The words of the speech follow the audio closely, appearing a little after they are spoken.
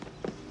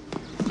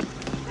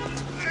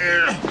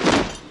Where's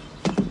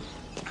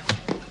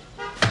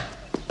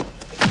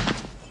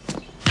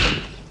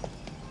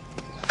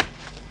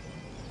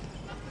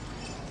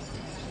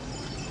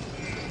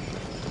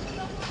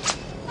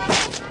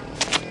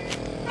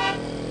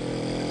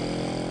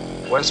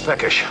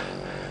Fekish?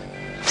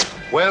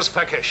 Where's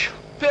Fekish?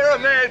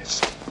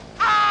 Pyramids!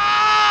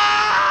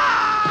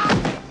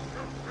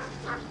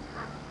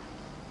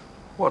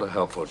 What a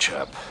helpful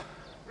chap.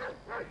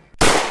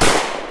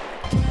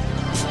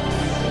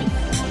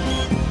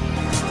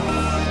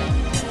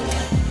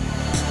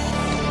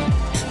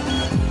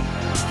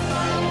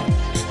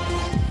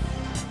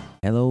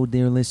 Hello,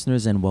 dear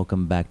listeners, and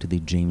welcome back to the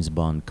James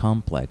Bond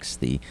Complex,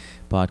 the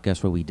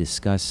podcast where we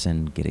discuss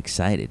and get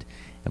excited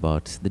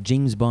about the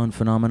James Bond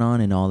phenomenon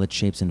in all its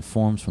shapes and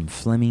forms, from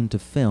Fleming to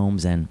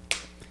films and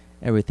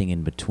everything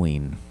in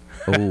between.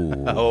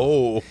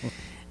 Oh.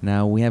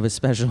 Now, we have a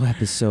special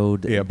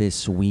episode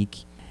this week.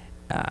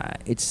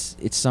 It's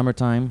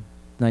summertime,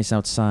 nice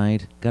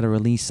outside. Got to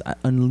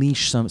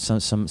unleash some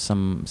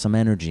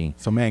energy.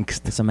 Some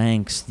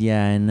angst.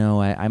 Yeah, I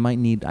know. I might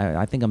need.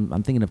 I think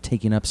I'm thinking of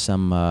taking up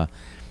some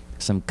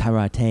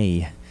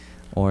karate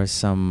or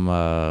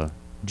some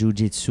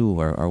jiu-jitsu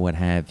or what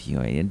have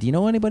you. Do you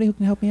know anybody who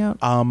can help me out?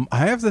 I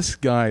have this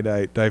guy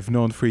that I've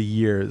known for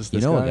years.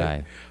 You know a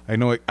guy. I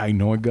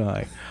know a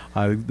guy.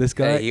 This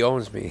guy. Hey, he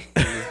owns me.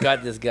 He's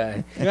got this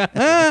guy.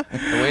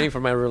 I'm waiting for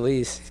my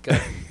release. He's got.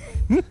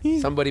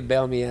 Somebody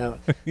bail me out.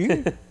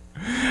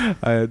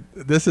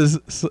 This is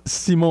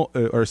Simon,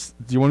 or do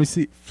you want to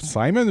see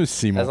Simon or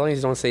Simon? As long as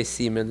you don't say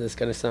Seaman, that's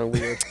gonna sound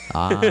weird.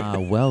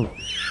 Well,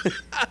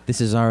 this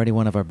is already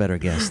one of our better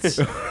guests.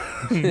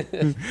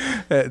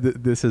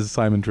 This is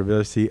Simon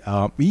Traversi.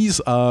 He's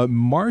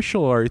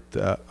martial art.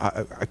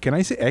 Can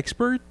I say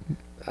expert?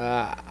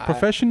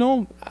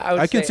 Professional?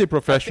 I can say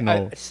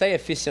professional. I say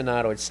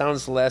aficionado. It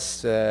sounds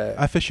less.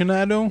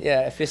 Aficionado?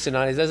 Yeah,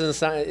 aficionado. It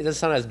doesn't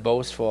sound as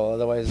boastful.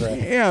 Otherwise.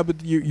 Yeah,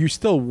 but you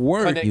still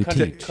work.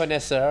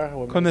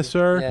 Connoisseur.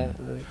 Connoisseur. Yeah,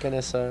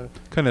 connoisseur.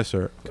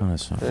 Connoisseur.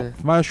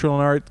 Martial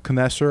art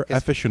connoisseur.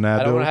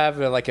 Aficionado. I don't have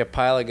like a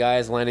pile of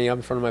guys lining up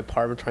in front of my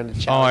apartment trying to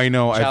challenge. Oh, I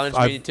know. Challenge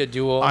me to a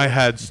duel. I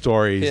had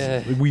stories.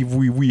 Yeah.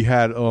 We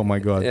had. Oh my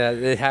God. Yeah,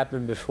 it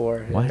happened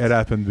before. What? It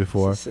happened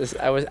before.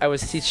 I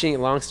was teaching.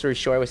 Long story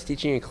short, I was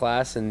teaching a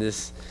class, and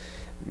this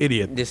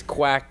idiot, this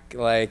quack,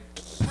 like,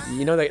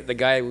 you know, the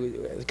guy,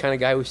 the kind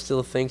of guy who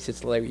still thinks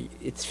it's like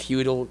it's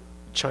feudal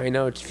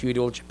China, it's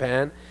feudal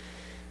Japan,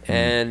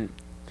 and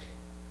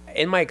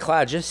in my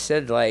class just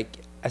said, like,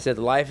 I said,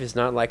 life is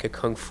not like a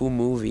kung fu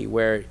movie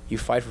where you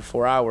fight for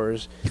 4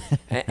 hours,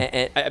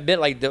 and a bit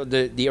like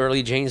the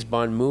early James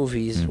Bond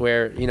movies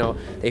where, you know,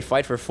 they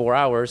fight for 4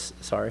 hours.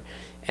 Sorry.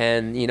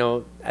 And, you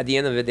know, at the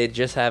end of it, they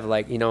just have,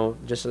 like, you know,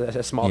 just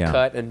a small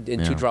cut and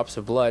 2 drops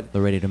of blood.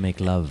 They're ready to make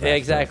love. Yeah,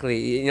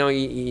 exactly.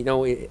 You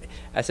know.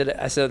 I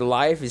said,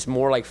 life is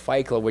more like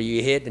Fight Club, where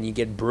you hit and you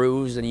get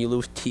bruised and you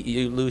lose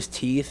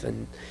teeth,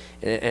 and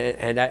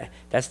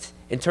that's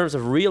in terms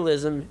of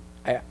realism.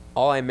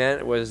 All I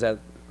meant was that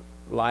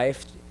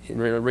life,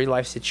 in a real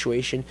life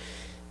situation,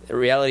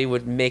 reality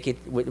would make it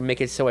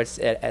so it's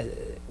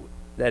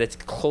that it's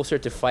closer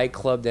to Fight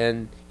Club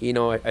than, you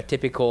know, a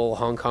typical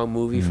Hong Kong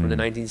movie from the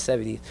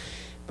 1970s.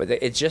 But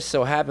it just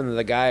so happened that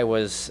the guy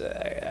was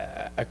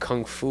a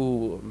kung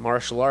fu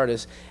martial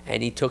artist,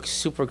 and he took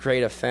super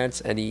great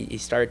offense, and he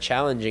started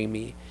challenging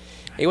me.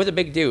 He was a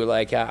big dude.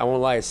 Like, I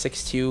won't lie,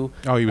 6'2".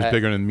 Oh, he was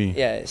bigger than me.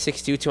 Yeah,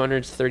 6'2",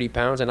 230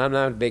 pounds, and I'm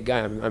not a big guy.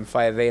 I'm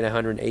 5'8",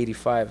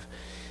 185.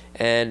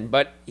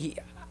 But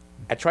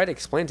I tried to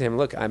explain to him,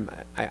 look, I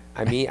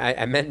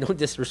meant no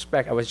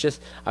disrespect. I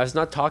was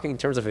not talking in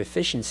terms of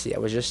efficiency. I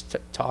was just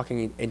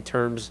talking in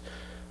terms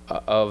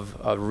of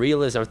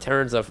realism, in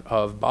terms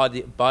of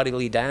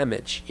bodily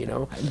damage, you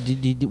know.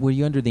 Were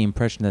you under the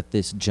impression that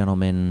this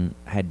gentleman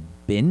had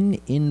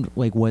been in,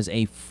 like, was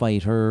a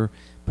fighter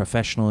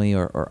professionally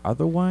or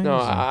otherwise? No,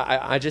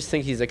 I just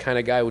think he's the kind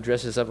of guy who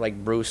dresses up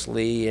like Bruce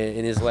Lee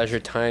in his leisure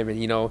time, and,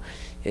 you know,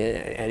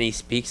 and he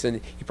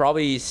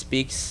probably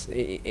speaks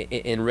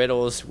in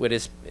riddles with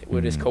his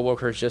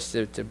coworkers just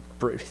to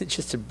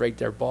break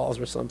their balls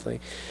or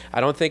something.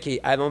 He's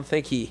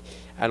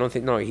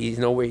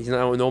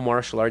no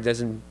martial art.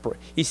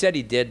 He said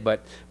he did,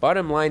 but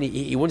bottom line,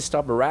 he wouldn't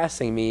stop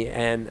harassing me,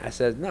 and I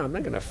said, no, I'm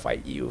not gonna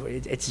fight you.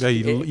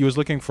 He was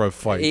looking for a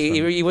fight.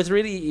 He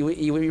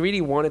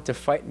really wanted to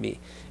fight me,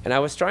 and I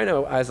was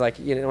like,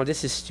 you know,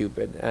 this is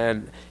stupid,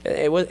 and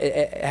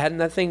it had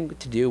nothing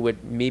to do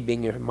with me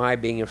being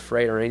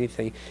afraid or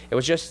anything. It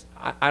was just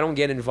I don't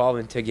get involved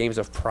into games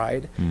of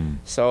pride.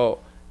 So,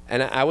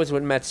 and I was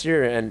with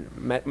Mathieu, and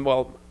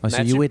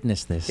so you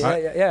witnessed this?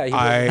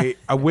 Yeah.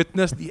 I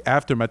witnessed the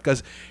aftermath,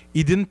 because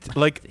he didn't,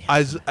 like,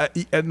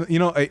 and, you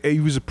know, he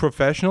was a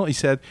professional. He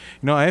said,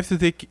 you know, I have to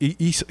take,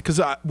 because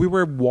we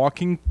were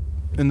walking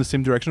in the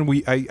same direction.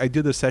 I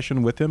did a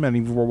session with him,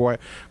 and we were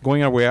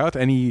going our way out,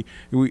 and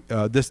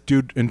this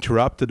dude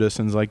interrupted us,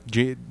 and was like,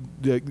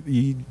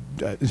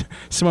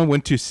 someone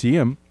went to see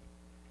him,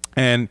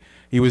 and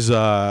he was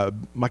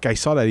like, I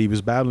saw that he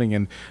was battling,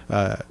 and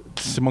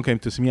Simon came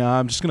to see me.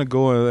 I'm just gonna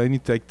go. I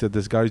need to take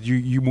this guy.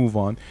 You move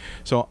on.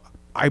 So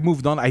I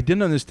moved on. I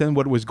didn't understand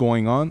what was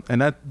going on,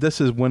 and this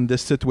is when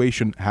this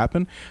situation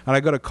happened. And I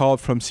got a call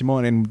from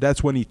Simon, and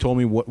that's when he told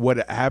me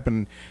what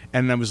happened.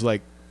 And I was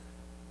like,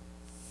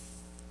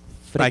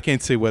 I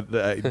can't say what,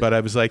 but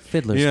I was like,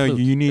 Fiddler's you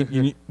flute.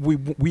 need.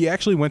 We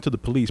actually went to the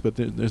police, but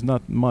there's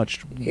not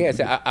much. Yes,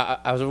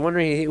 I was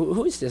wondering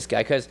who is this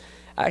guy, because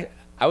I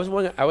was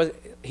wondering,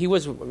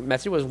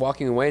 Matthew was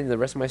walking away, and the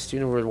rest of my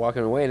students were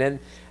walking away, and then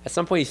at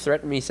some point he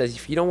threatened me. He says,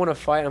 if you don't want to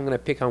fight, I'm going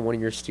to pick on one of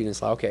your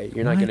students. Like, okay,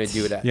 you're not going to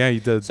do that. Yeah, he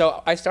did.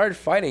 So I started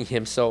fighting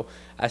him. So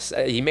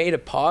he made a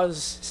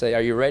pause, say,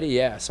 are you ready?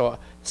 Yeah. So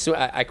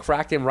I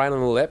cracked him right on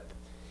the lip.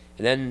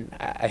 And then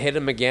I hit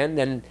him again.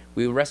 Then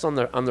we wrestled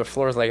on the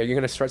floor. It's like, are you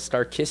going to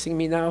start kissing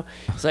me now?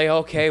 It's like,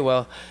 okay,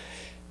 well,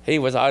 he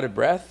was out of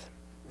breath.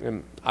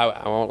 And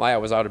I won't lie, I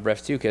was out of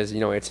breath too, because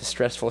it's a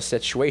stressful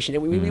situation.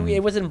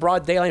 It was in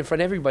broad daylight in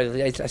front of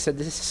everybody. I said,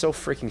 "This is so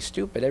freaking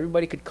stupid."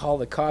 Everybody could call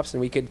the cops,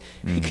 and we could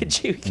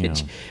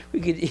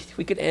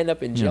end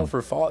up in jail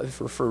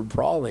for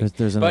brawling.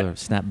 There's another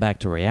snap back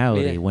to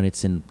reality when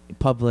it's in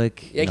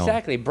public.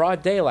 Exactly,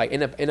 broad daylight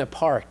in a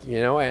park.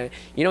 And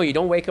you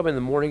don't wake up in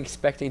the morning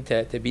expecting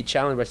to be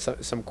challenged by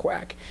some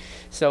quack.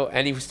 So,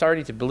 and he was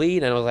starting to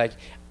bleed, and I was like,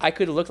 I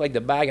could look like the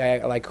bad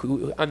guy, like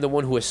I'm the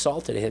one who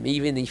assaulted him,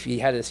 even if he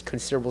had a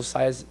considerable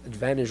size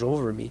advantage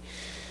over me.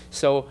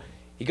 So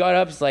he got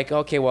up. He's like,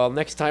 okay, well,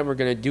 next time we're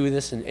gonna do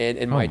this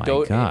in my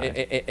dojan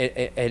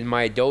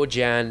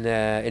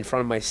in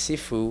front of my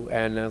sifu,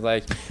 and I was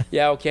like,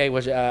 yeah, okay,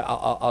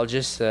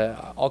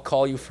 I'll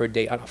call you for a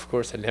date. Of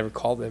course, I never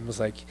called him. I was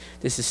like,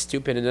 this is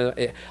stupid,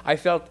 and I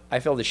felt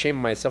ashamed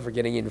of myself for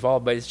getting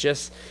involved, but it's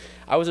just.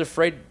 I was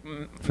afraid.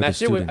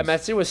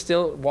 Matsu was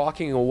still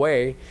walking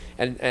away,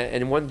 and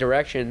in one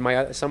direction.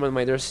 Some of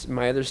my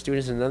other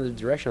students in another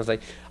direction. I was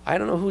like, I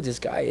don't know who this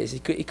guy is. He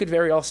could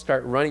very well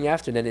start running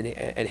after them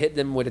and hit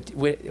them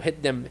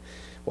behind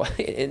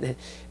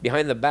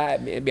the back,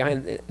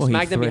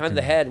 smack them behind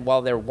the head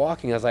while they're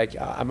walking. I was like,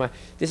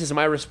 this is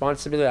my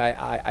responsibility.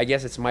 I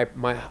guess it's my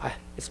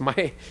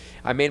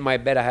I made my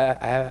bed.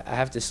 I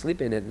have to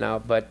sleep in it now,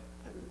 but.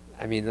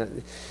 I mean,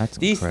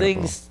 these incredible.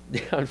 things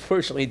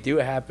unfortunately do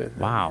happen.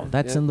 Wow,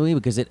 that's unbelievable,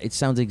 because it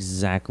sounds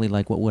exactly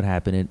like what would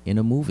happen in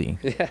a movie.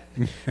 Yeah,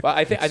 well,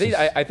 I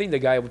think the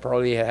guy would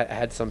probably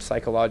had some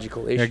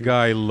psychological issue. That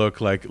guy looked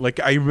like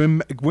I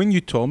remember when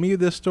you told me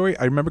this story.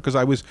 I remember because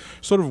I was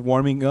sort of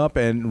warming up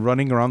and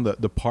running around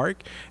the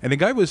park, and the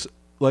guy was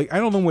like, I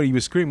don't know what he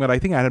was screaming, but I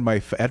think I had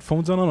my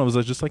headphones on. I was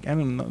just like, I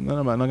don't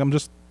know, like I'm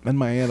just in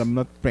my head. I'm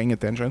not paying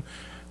attention.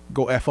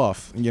 Go F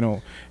off,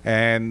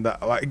 and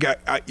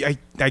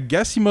I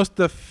guess he must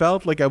have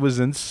felt like I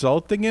was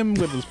insulting him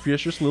with his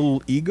precious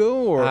little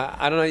ego, or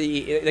I don't know.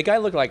 The guy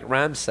looked like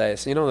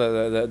Ramses,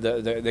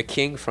 the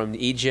king from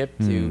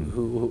Egypt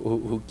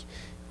who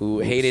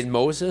hated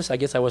Moses. I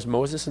guess I was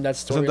Moses in that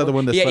story. Isn't that the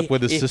one that slept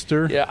with his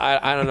sister? Yeah,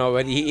 I don't know,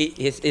 but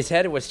his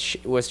head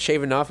was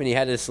shaven off, and he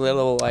had this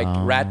little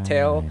rat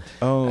tail. Right.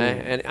 Oh,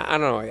 and I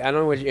don't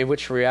know in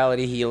which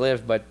reality he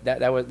lived, but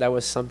that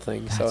was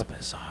something. That's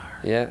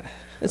bizarre. Yeah.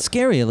 It's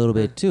scary a little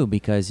bit too,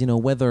 because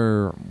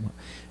whether,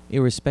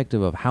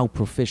 irrespective of how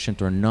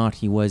proficient or not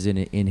he was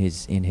in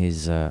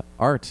his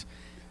art,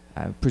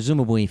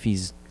 presumably if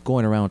he's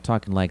going around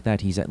talking like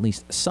that, he's at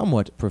least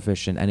somewhat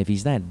proficient. And if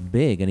he's that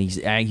big and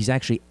he's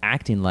actually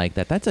acting like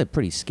that, that's a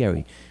pretty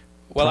scary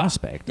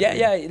prospect.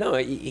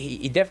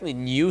 He definitely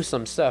knew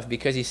some stuff,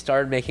 because he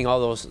started making all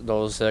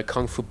those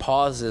kung fu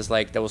pauses,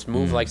 like those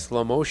moves like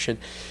slow motion,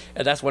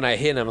 and that's when I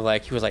hit him.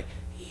 Like he was like.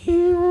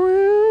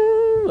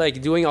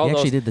 Like doing all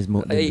those. He actually did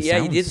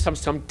this. He did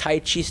some Tai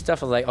Chi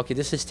stuff. I was like, okay,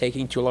 this is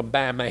taking too long.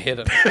 Bam! I hit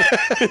him.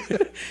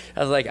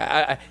 I was like,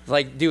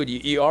 like, dude,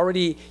 you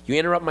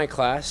interrupt my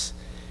class,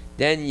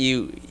 then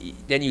you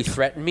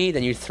threaten me,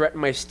 then you threaten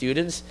my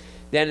students.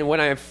 Then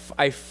when I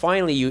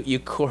finally you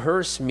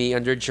coerce me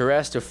under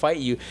duress to fight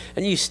you,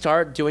 and you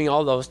start doing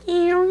all those.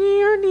 I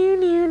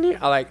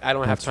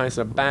don't have time,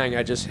 so bang!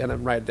 I just hit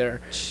him right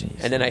there,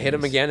 and then I hit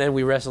him again, and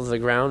we wrestled to the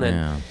ground,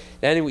 and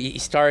then we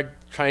started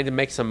trying to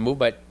make some move,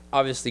 but.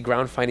 Obviously,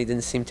 ground fighting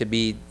didn't seem to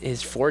be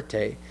his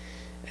forte,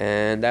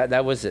 and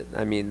that was it.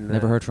 I mean,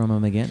 never heard from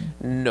him again.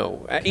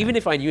 No, even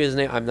if I knew his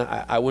name,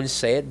 I wouldn't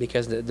say it,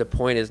 because the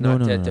point is not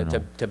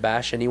to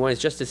bash anyone.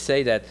 It's just to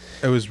say that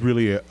it was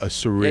really a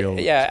surreal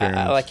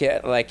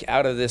experience. Like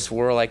out of this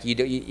world. Like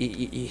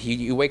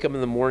you wake up in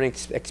the morning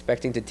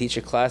expecting to teach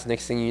a class.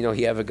 Next thing you know,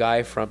 you have a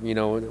guy from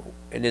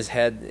in his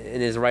head,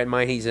 in his right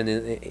mind,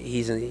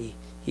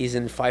 he's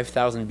in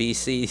 5000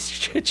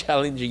 BC,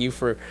 challenging you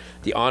for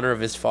the honor of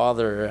his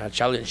father.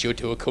 Challenge you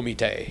to a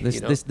kumite.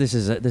 This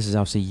is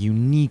obviously a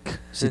unique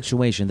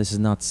situation. This is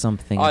not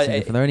something.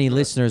 If there are any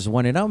listeners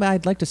wondering,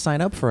 I'd like to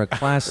sign up for a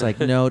class. Like,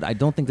 no, I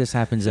don't think this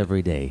happens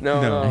every day.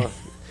 No.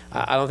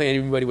 I don't think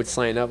anybody would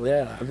sign up.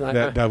 Yeah, I'm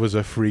not, That was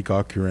a freak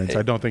occurrence.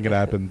 I don't think it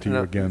happened to you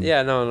again.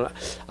 Yeah, no.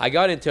 I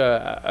got into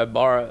a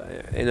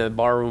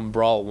barroom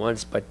brawl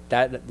once, but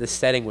the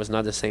setting was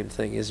not the same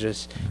thing. It's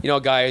just a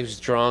guy who's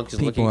drunk is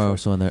People looking are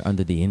for. also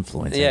under the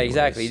influence. Yeah, anyways,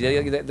 exactly.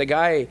 so. The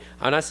guy,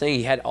 I'm not saying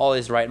he had all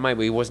his right mind,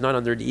 but he was not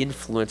under the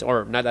influence,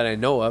 or not that I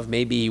know of.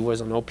 Maybe he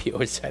was on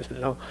opioids. I don't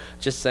know.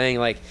 Just saying,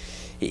 like,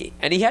 he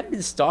had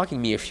been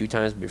stalking me a few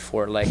times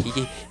before. Like,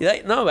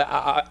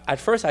 but at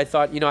first I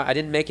thought, I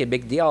didn't make a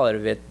big deal out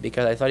of it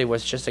because I thought he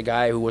was just a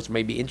guy who was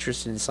maybe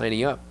interested in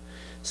signing up.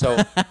 So,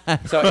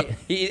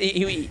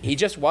 he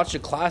just watched the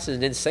classes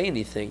and didn't say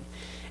anything.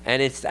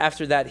 And it's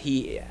after that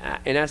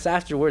that's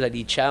afterwards that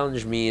he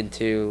challenged me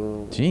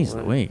into. Jeez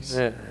Louise.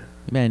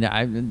 Man,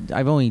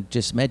 I've only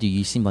just met you.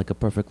 You seem like a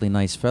perfectly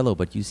nice fellow,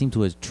 but you seem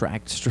to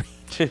attract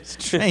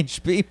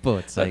strange people.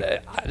 It's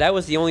like that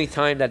was the only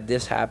time that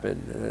this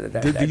happened.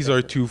 These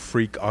are two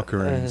freak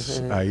occurrences.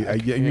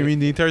 You mean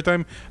the entire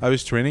time I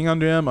was training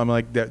under him, I'm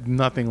like,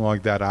 nothing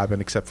like that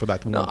happened except for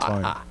that one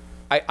time.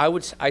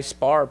 I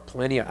spar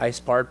plenty. I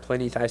sparred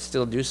plenty. I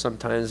still do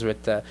sometimes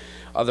with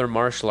other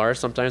martial arts.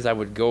 Sometimes I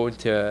would go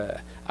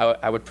into.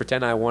 I would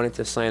pretend I wanted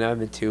to sign up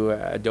into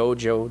a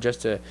dojo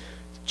just to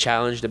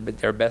challenge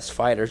their best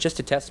fighters, just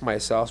to test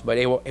myself. But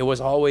it was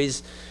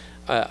always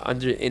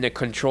in a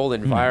controlled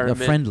environment.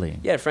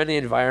 Friendly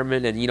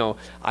environment, and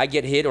I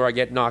get hit or I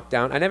get knocked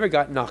down. I never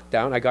got knocked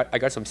down. I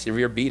got some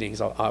severe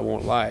beatings. I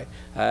won't lie.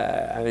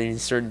 I mean,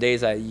 certain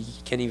days you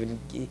can't even.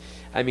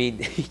 I mean,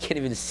 you can't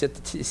even sit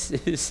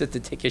to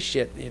take a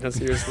shit.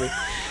 Seriously.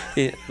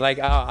 Like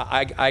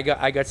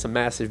I got some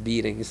massive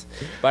beatings,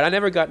 but I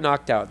never got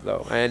knocked out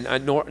though,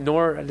 and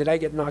nor did I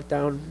get knocked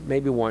down.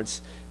 Maybe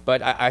once.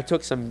 But I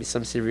took some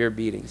severe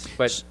beatings.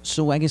 But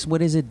so I guess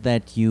what is it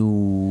that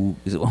you?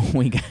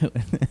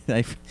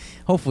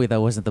 Hopefully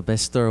that wasn't the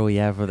best story we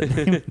have.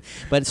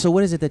 But so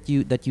what is it that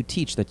you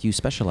teach, that you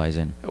specialize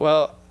in?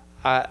 Well,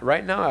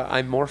 right now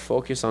I'm more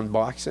focused on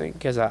boxing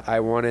because I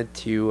wanted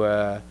to.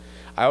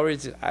 I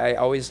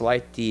always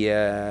liked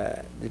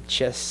the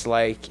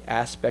chess-like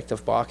aspect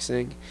of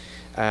boxing,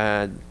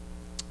 the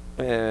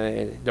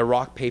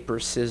rock paper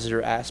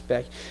scissor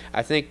aspect.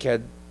 I think.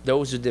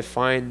 Those who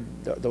defined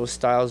those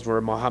styles were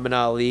Muhammad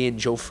Ali and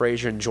Joe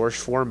Frazier and George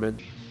Foreman.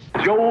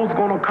 Joe's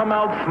gonna come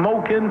out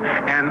smoking,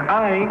 and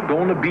I ain't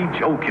gonna be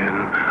joking.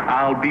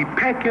 I'll be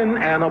pecking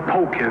and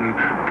a-poking,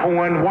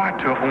 pouring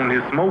water on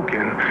his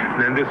smoking.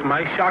 Then this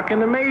might shock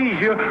and amaze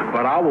you,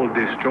 but I will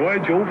destroy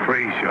Joe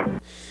Frazier.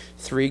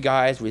 Three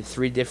guys with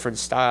three different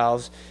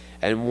styles,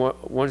 and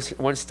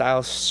one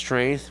style's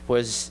strength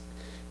was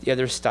the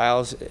other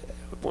style's.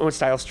 One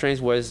style's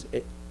strength was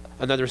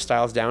another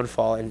style's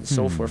downfall, and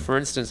so forth. For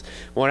instance,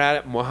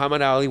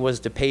 Muhammad Ali was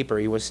the paper.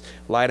 He was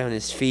light on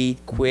his feet,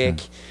 quick,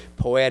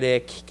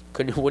 poetic,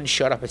 wouldn't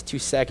shut up at 2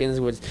 seconds.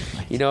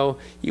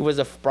 He was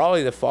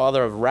probably the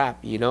father of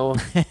rap,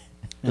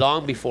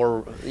 long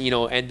before,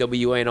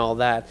 NWA and all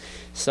that.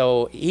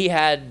 So he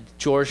had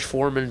George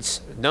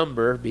Foreman's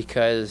number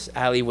because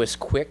Ali was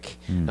quick,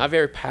 not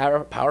very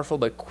powerful,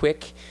 but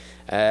quick,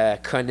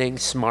 cunning,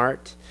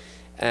 smart,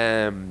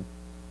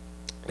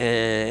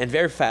 and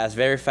very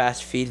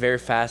fast feet, very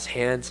fast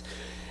hands.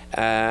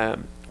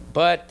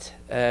 But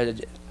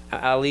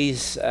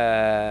Ali's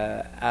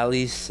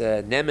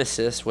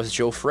nemesis was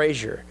Joe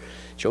Frazier.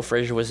 Joe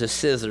Frazier was the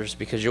scissors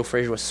because Joe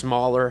Frazier was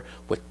smaller,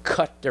 would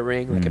cut the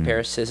ring like a pair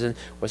of scissors,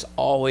 was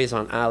always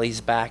on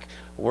Ali's back,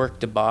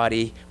 worked the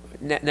body,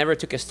 never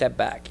took a step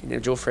back.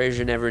 Joe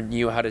Frazier never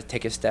knew how to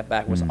take a step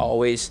back. Was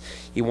always,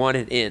 he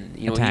wanted in.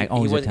 He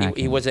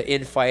was an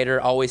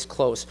in-fighter, always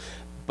close.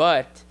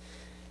 But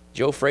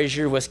Joe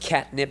Frazier was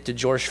catnip to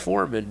George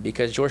Foreman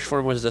because George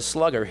Foreman was the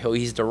slugger.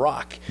 He's the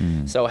rock.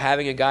 So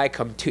having a guy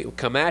come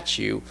at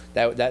you,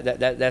 that's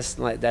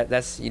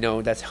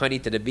honey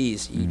to the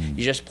bees.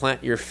 You just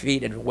plant your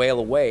feet and wail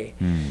away.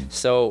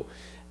 So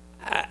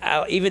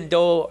even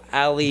though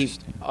Ali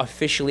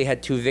officially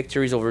had 2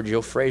 victories over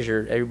Joe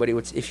Frazier, everybody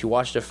would, if you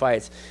watch the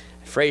fights,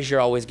 Frazier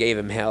always gave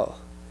him hell.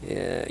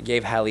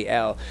 Gave Ali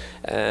hell,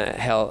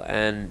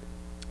 and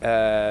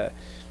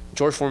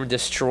George Foreman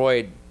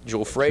destroyed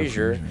Joe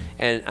Frazier,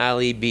 and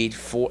Ali beat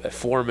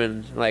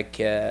Foreman like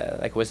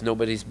was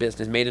nobody's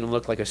business. Made him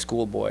look like a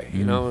schoolboy,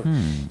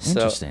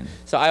 Interesting.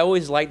 So I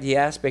always liked the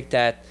aspect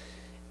that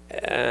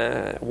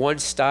one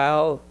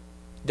style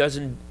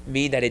doesn't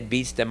mean that it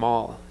beats them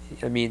all.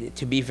 I mean,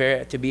 to be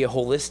a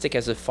holistic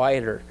as a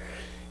fighter,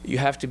 you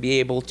have to be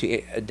able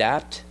to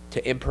adapt,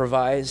 to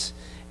improvise,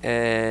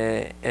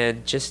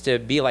 and just to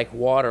be like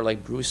water,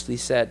 like Bruce Lee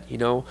said.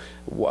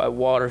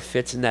 Water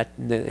fits in that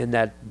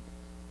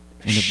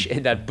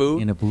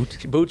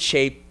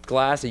boot-shaped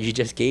glass that you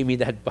just gave me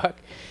that buck.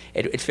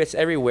 It fits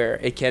everywhere.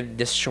 It can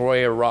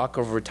destroy a rock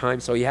over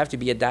time. So you have to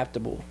be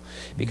adaptable,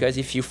 because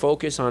if you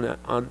focus on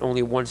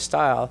only one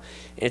style,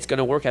 it's going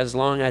to work as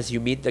long as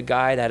you meet the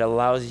guy that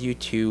allows you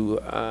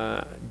to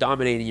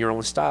dominate in your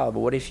own style.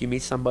 But what if you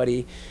meet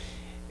somebody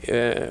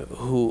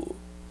who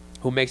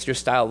makes your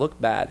style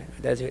look bad,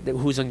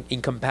 who's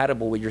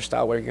incompatible with your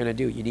style? What are you going to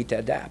do? You need to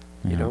adapt.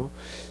 You know,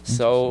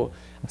 so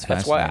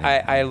that's why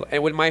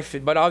and with my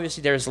but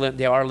obviously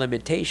there are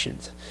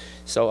limitations.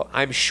 So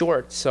I'm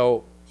short.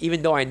 So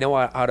even though I know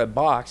how to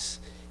box,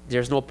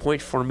 there's no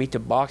point for me to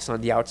box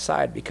on the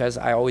outside because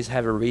I always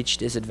have a reach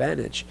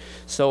disadvantage.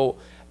 So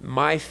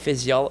my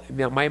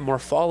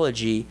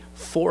morphology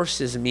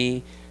forces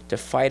me to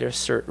fight a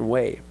certain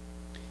way.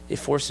 It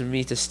forces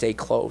me to stay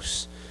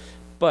close.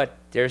 But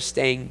they're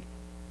staying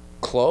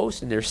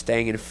close and they're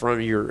staying in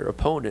front of your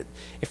opponent.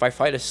 If I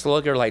fight a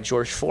slugger like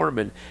George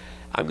Foreman,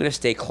 I'm going to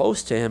stay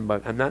close to him,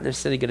 but I'm not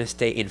necessarily going to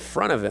stay in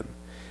front of him.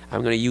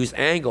 I'm going to use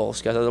angles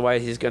because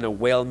otherwise he's going to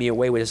whale me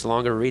away with his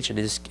longer reach and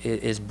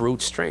his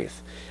brute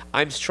strength.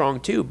 I'm strong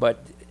too,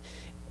 but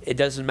it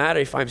doesn't matter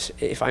if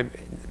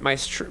my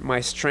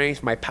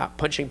strength, my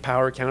punching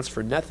power counts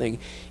for nothing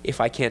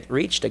if I can't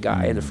reach the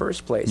guy in the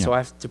first place. Yeah. So I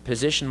have to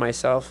position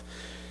myself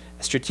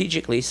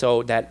strategically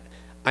so that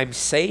I'm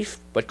safe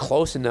but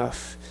close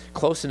enough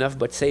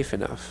but safe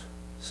enough.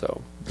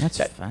 So that's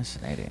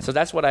fascinating. So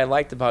that's what I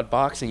liked about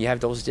boxing. You have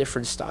those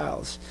different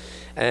styles,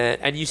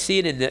 and you see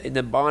it in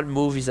the Bond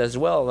movies as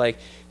well. Like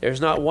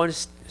there's not one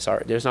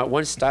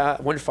style,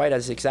 one fight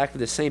that's exactly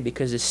the same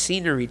because the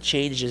scenery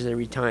changes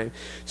every time.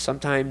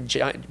 Sometimes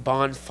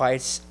Bond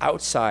fights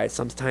outside.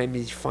 Sometimes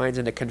he fights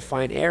in a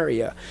confined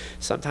area.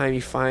 Sometimes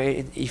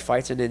he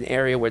fights in an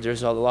area where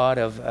there's a lot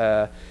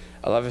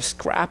of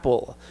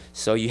scrapple.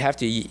 So he has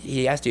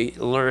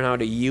to learn how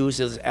to use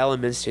those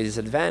elements to his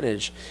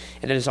advantage.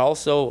 And there's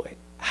also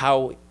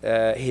how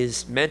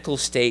his mental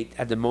state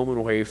at the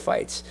moment where he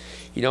fights.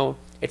 You know,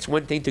 it's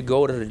one thing to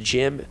go to the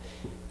gym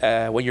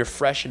when you're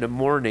fresh in the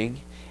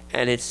morning,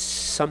 and it's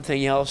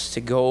something else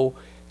to go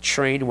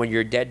train when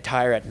you're dead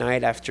tired at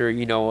night after,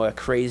 you know, a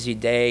crazy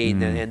day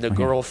and the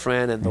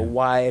girlfriend and the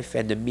wife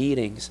and the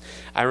meetings.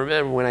 I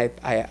remember when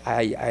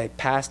I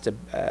passed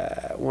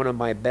one of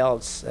my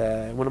belts,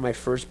 one of my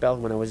first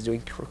belts when I was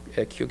doing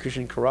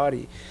Kyokushin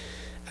karate.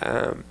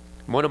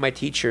 One of my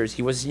teachers,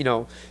 he was, you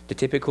know, the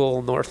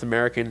typical North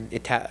American,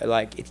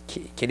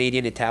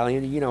 Canadian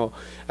Italian, you know,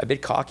 a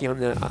bit cocky on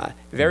the,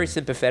 very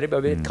sympathetic, but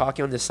a bit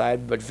cocky on the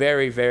side, but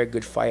very, very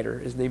good fighter.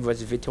 His name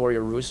was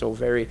Vittorio Russo.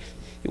 I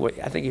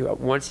think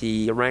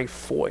he ranked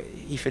fourth.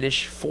 He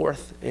finished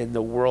fourth in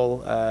the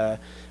world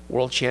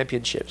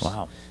championships.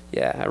 Wow.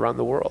 Yeah, around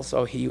the world.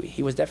 So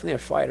he was definitely a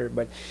fighter,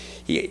 but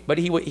he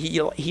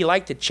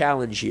liked to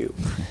challenge you.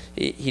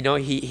 He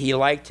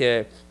liked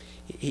to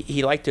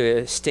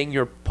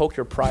poke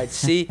your pride,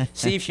 see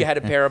if you had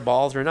a pair of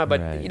balls or not. But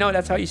right. You know,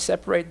 that's how you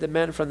separate the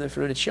men from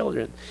the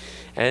children.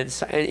 And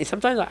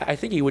sometimes I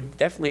think he would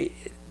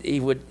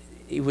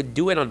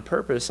do it on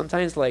purpose.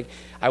 Sometimes, like,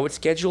 I would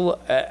schedule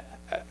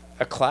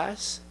a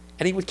class,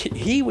 and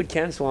he would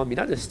cancel on me.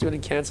 Not the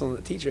student canceling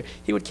the teacher.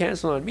 He would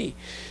cancel on me.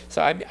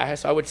 So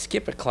I would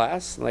skip a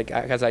class, like,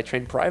 because I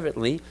trained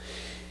privately.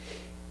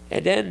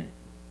 And then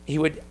he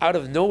would, out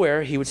of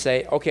nowhere, he would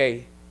say,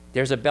 "Okay,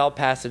 there's a bell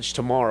passage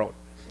tomorrow."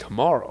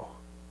 Tomorrow,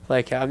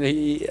 like, I'm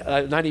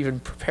not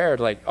even prepared.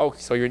 Like, oh,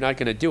 so you're not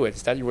gonna do it?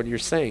 Is that what you're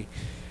saying?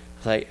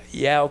 Like,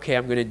 yeah, okay,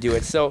 I'm gonna do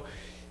it. So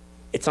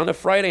it's on a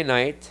Friday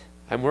night.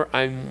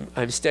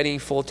 I'm studying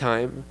full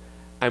time.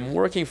 I'm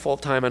working full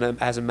time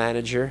as a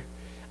manager.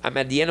 I'm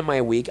at the end of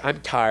my week.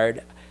 I'm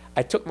tired.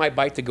 I took my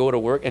bike to go to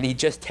work, and he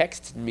just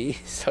texted me,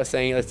 so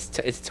saying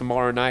it's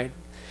tomorrow night.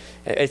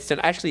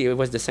 Actually, it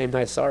was the same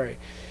night. Sorry.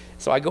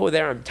 So I go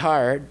there. I'm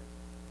tired,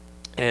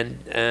 and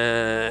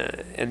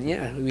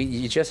yeah,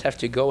 you just have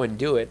to go and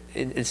do it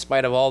in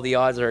spite of all the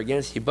odds are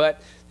against you.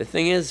 But the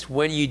thing is,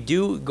 when you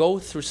do go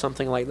through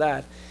something like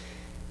that,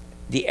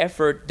 the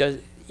effort does.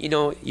 You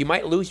know, you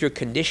might lose your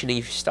conditioning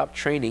if you stop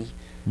training,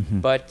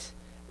 but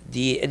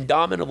the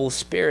indomitable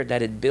spirit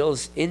that it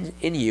builds in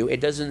you, it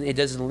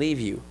doesn't leave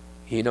you.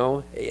 You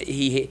know,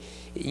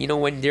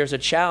 when there's a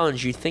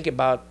challenge, you think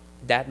about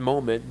that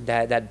moment,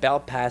 that bell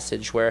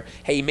passage where,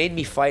 hey, he made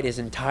me fight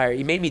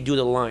he made me do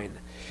the line,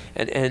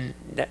 and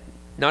that,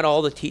 not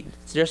all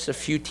just a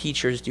few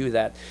teachers do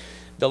that.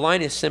 The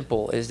line is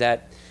simple: is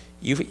that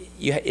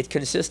it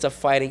consists of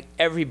fighting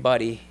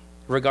everybody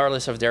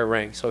regardless of their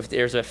rank. So if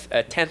there's a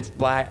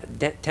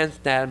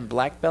 10th dan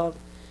black belt,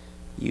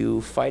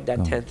 you fight that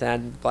 10th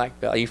dan black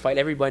belt. You fight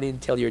everybody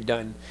until you're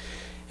done.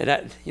 And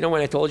that, you know,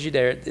 when I told you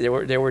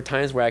there were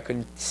times where I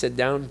couldn't sit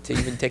down to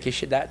even take a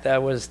shit.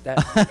 That was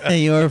that.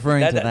 You were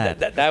referring to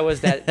that. That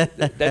was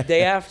the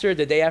day after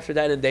that,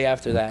 and the day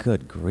after that.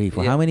 Good grief!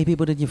 Well, how many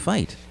people did you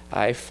fight?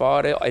 I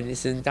fought in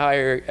this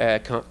entire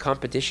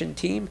competition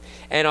team,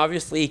 and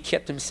obviously he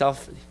kept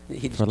himself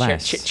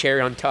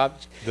cherry on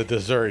top. The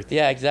dessert.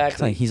 Yeah,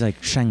 exactly. He's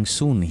like Shang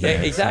Tsung here.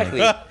 Yeah,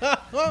 exactly.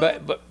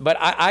 but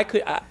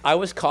I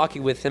was cocky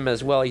with him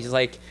as well. He's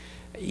like,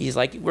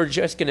 we're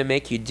just gonna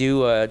make you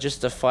do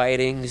just the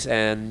fightings,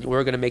 and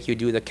we're gonna make you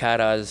do the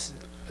katas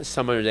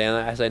some other day. And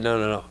I said,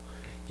 no.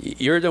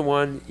 You're the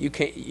one.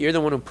 You're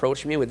the one who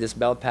approached me with this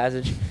belt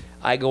passage.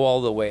 I go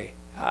all the way.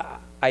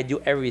 I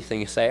do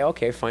everything. Say,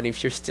 okay, fine.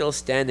 If you're still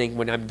standing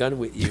when I'm done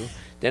with you,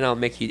 then I'll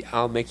make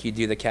you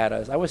do the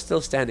katas. I was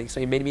still standing, so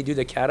he made me do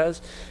the katas,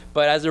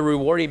 but as a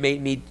reward, he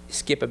made me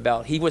skip a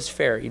belt. He was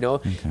fair, you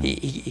know.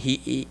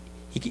 Okay.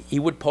 He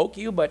would poke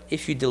you, but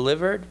if you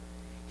delivered,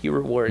 he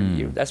rewarded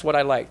you. That's what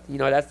I liked. You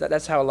know,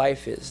 that's how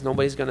life is.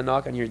 Nobody's gonna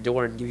knock on your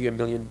door and give you $1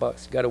 million. You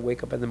got to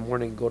wake up in the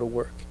morning and go to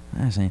work.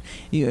 Fascinating.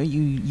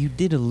 You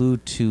did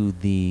allude to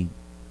the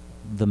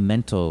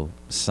mental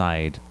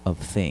side of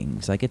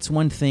things. Like, it's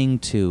one thing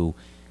to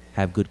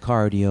have good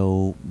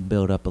cardio,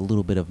 build up a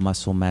little bit of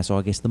muscle mass, or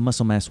I guess the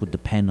muscle mass would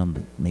depend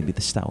on maybe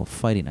the style of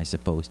fighting, I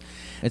suppose.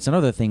 It's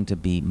another thing to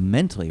be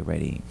mentally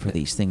ready for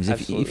these things.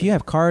 If you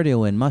have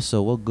cardio and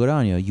muscle, well, good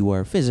on you. You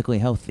are physically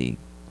healthy.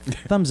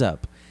 Thumbs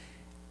up.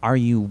 Are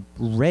you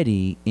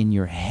ready in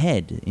your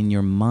head, in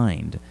your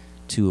mind,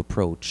 to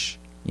approach,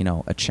 you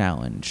know, a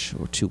challenge,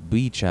 or to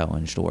be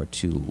challenged, or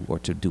to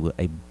do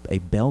a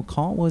bell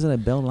call? What was it, a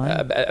bell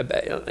line?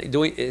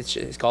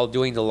 It's called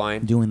doing the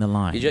line. Doing the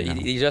line.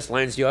 He just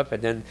lines you up,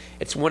 and then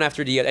it's one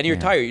after the other. And you're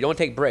tired. You don't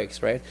take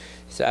breaks, right?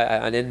 So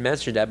I didn't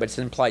mention that, but it's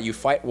implied. You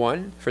fight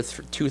one for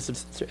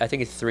I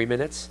think it's 3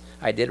 minutes.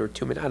 I did, or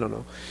 2 minutes. I don't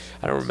know.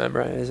 I don't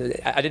remember.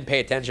 I didn't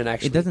pay attention,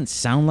 actually. It doesn't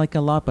sound like a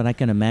lot, but I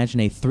can imagine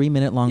a 3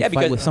 minute long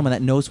fight with someone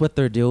that knows what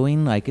they're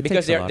doing. Like, it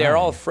because takes a lot they're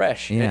out all of you.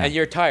 fresh, Yeah. and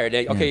you're tired.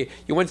 Okay,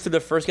 you went through the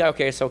first guy.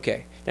 Okay, it's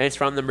okay. Then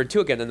it's round number 2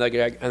 again, and the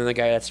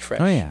guy that's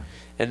fresh. Oh yeah.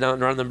 And now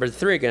round number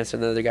 3 against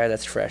another guy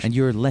that's fresh. And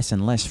you're less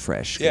and less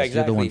fresh. Yeah, exactly.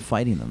 You're the one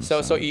fighting them.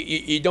 So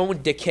you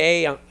don't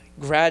decay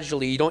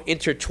gradually. You don't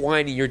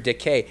intertwine in your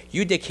decay.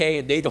 You decay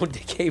and they don't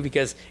decay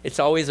because it's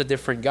always a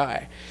different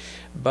guy.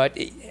 But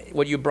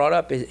what you brought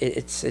up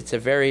it's a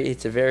very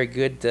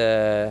good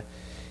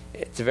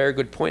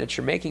point that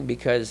you're making,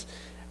 because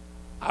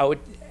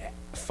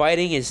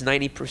fighting is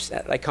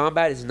 90%, like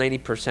combat is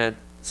 90%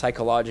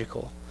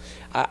 psychological.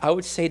 I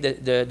would say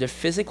that the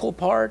physical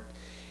part,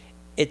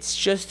 it's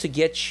just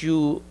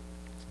to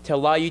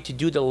allow you to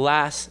do the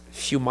last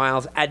few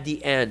miles at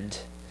the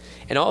end,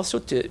 and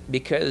also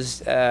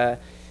because the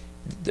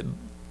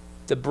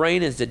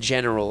brain is the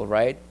general,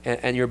 right,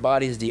 and your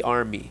body is the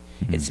army.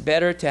 It's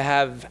better to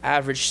have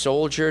average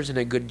soldiers and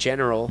a good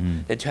general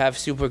than to have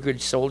super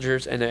good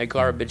soldiers and a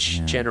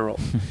garbage general.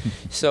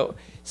 So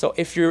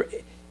if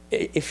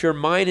your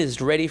mind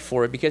is ready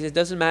for it, because it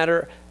doesn't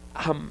matter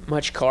how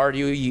much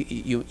cardio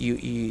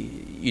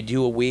you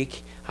do a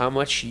week, how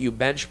much you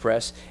bench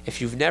press,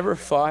 if you've never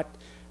fought,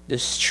 the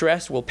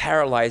stress will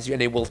paralyze you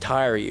and it will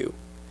tire you.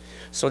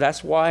 So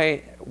that's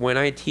why when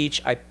I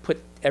teach, I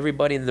put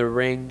everybody in the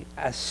ring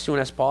as soon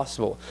as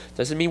possible.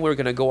 Doesn't mean we're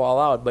going to go all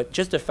out, but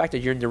just the fact that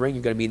you're in the ring,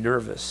 you're going to be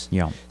nervous.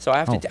 Yeah. So I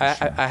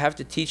have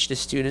to teach the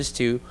students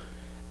to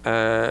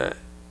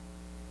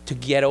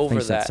get over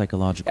Face that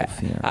psychological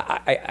fear.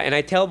 And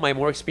I tell my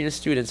more experienced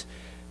students,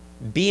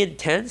 be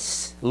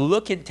intense,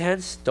 look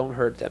intense, don't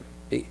hurt them.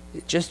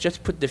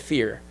 Just put the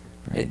fear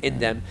in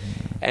them.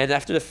 And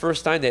after the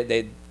first time,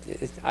 I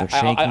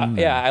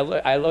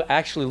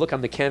actually look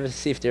on the canvas to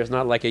see if there's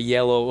not like a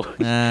yellow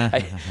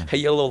a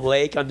yellow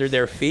lake under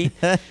their feet.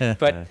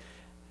 But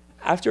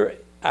after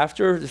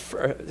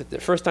the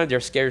first time, they're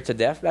scared to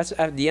death. That's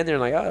at the end. They're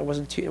like, oh, it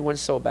wasn't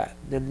so bad.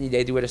 Then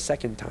they do it a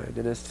second time,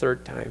 then a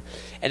third time,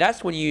 and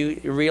that's when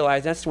you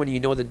realize. That's when you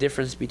know the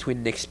difference between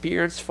an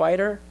experienced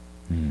fighter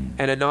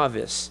and a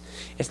novice.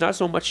 It's not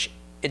so much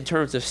in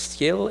terms of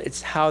skill;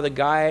 it's how the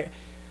guy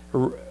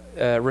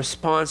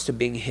responds to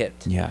being hit.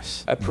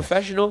 Yes. A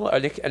professional,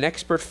 an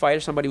expert fighter,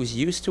 somebody who's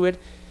used to it,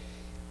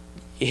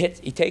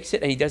 he takes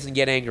it and he doesn't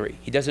get angry.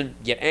 He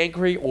doesn't get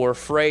angry or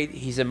afraid.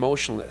 He's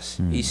emotionless.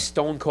 He's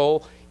stone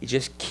cold. He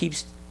just he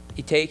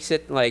takes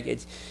it like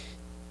it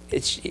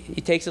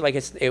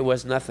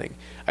was nothing.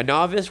 A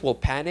novice will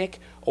panic,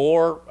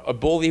 or a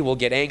bully will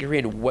get angry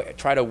and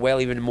try to wail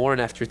even more,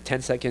 and after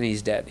 10 seconds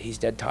he's dead. He's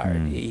dead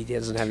tired. He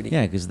doesn't have any.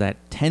 Yeah, because that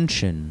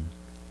tension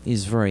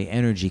is very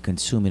energy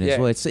consuming as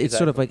well. It's exactly.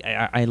 Sort of like,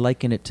 I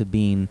liken it to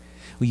being,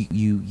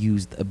 you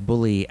used a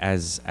bully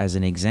as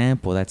an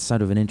example. That's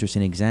sort of an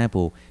interesting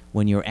example.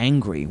 When you're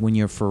angry, when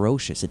you're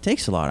ferocious, it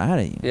takes a lot out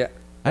of you. Yeah.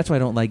 That's why I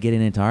don't like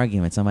getting into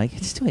arguments. I'm like,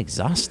 it's too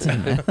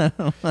exhausting.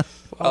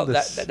 Well,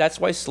 that's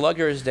why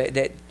sluggers.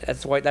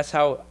 That's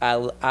how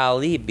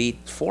Ali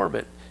beat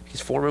Foreman, because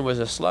Foreman was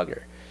a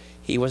slugger.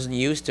 He wasn't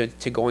used to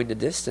going the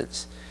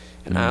distance.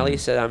 And Ali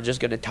said, I'm just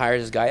going to tire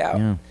this guy out.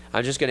 Yeah.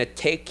 I'm just going to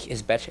take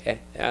his bet.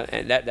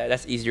 And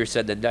that's easier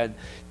said than done.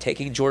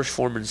 Taking George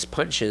Foreman's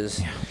punches.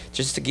 Yeah.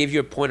 Just to give you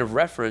a point of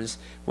reference,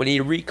 when he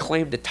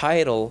reclaimed the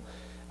title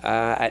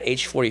at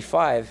age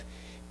 45,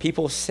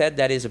 people said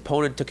that his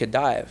opponent took a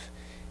dive.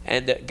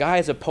 And the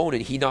guy's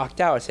opponent, he knocked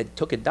out, said,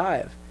 took a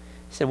dive.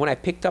 He said, when I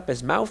picked up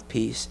his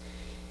mouthpiece,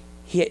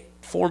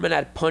 Foreman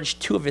had punched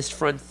 2 of his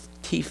front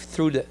teeth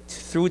through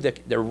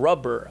the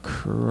rubber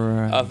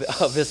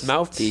of his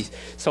mouthpiece.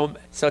 So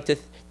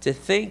to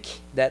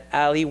think that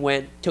Ali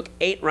took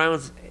 8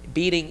 rounds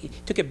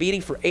took a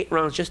beating for 8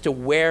 rounds just to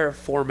wear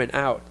Foreman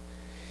out.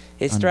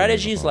 His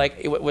strategy is like,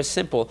 it was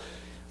simple.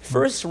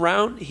 First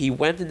round, he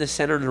went in the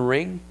center of the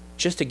ring,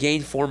 just to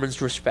gain Foreman's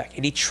respect.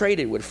 And he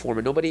traded with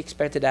Foreman. Nobody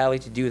expected Ali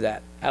to do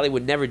that. Ali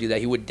would never do that.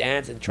 He would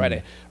dance and try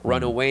to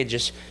run away and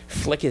just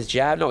flick his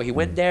jab. No, he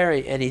went there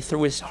and he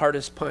threw his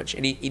hardest punch.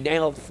 And he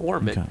nailed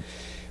Foreman.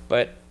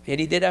 Okay. And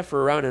he did that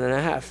for a round and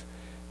a half.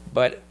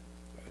 But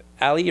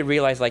Ali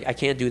realized, like, I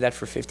can't do that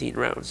for 15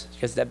 rounds.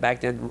 Because that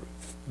back then,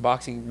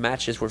 boxing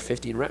matches were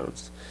 15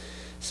 rounds.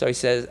 So he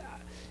says,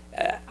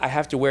 I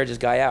have to wear this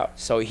guy out.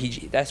 So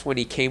that's when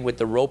he came with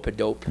the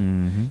rope-a-dope.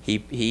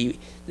 The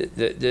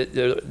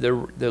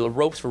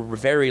ropes were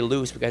very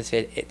loose because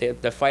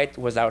the fight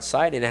was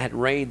outside and it had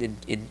rained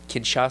in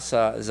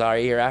Kinshasa,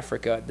 Zaire,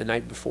 Africa the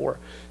night before.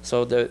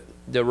 So the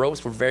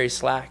ropes were very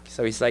slack.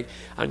 So he's like,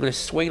 I'm going to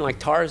swing like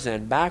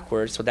Tarzan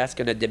backwards, so that's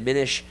going to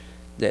diminish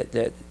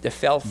the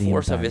fell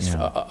force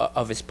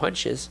of his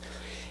punches.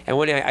 And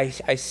when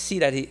I see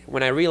that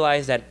when I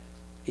realize that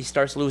he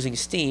starts losing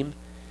steam,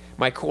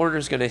 my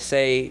corner's going to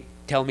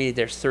tell me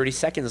there's 30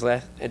 seconds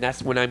left, and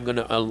that's when I'm going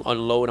to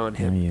unload on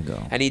him. There you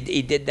go. And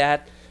he did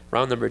that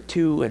round number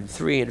 2 and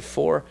 3 and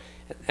 4.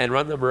 And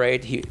round number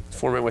 8,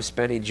 Foreman was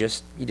spent. He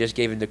just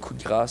gave him the coup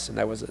de grâce, and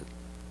that was it.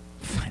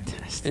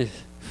 Fantastic.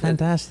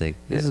 Fantastic.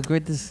 This is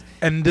great. This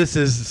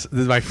is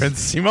my friend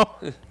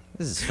Simo.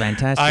 is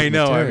fantastic. I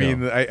know.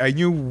 Material. I mean, I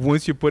knew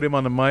once you put him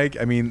on the mic.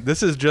 I mean,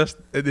 this is just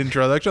an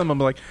introduction. I'm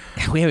like,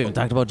 we haven't even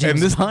talked about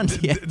James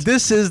Bond yet.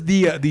 This is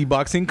the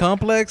boxing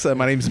complex.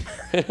 My name's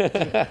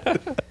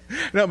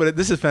no, but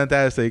this is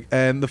fantastic.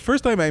 And the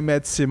first time I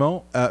met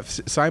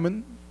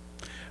Simon,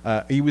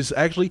 he was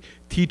actually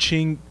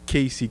teaching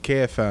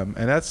KFM,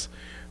 and that's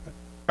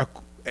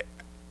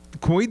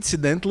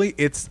coincidentally,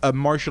 it's a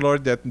martial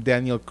art that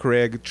Daniel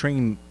Craig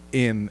trained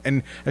in.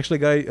 And actually,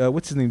 guy,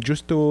 what's his name?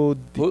 Justo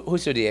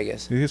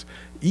Dieguez.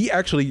 He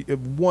actually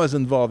was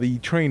involved. He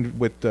trained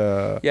with.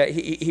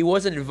 He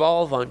wasn't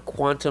involved on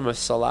Quantum of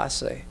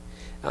Solace,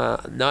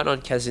 not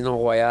on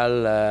Casino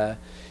Royale.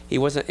 He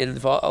wasn't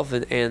involved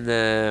in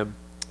the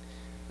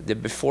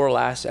before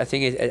last. I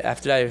think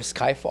after that it was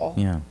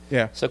Skyfall.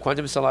 Yeah. So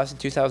Quantum of Solace in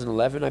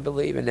 2011, I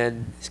believe, and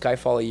then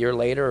Skyfall a year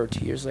later or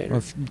 2 years later.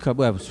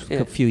 Well,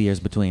 a few years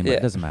between, but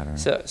it doesn't matter.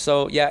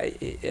 So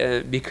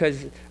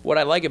because what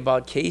I like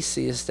about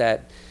Casey is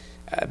that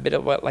a bit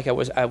of what, like I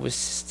was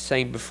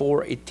saying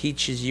before, it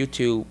teaches you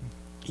to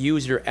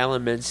use your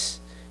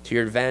elements to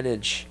your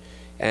advantage,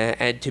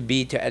 and to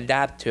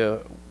adapt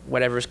to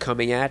whatever's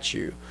coming at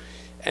you,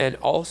 and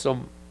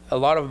also a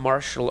lot of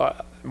martial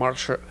arts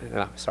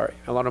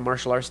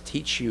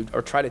teach you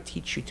or try to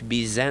teach you to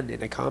be zen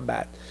in a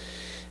combat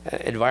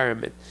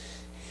environment.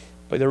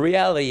 But the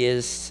reality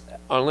is,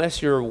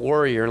 unless you're a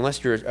warrior,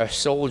 unless you're a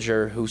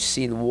soldier who's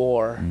seen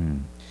war,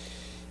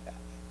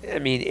 I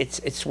mean,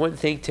 it's one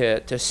thing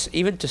to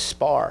even to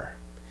spar.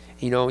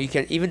 You know, you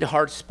can even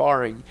hard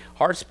sparring.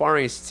 Hard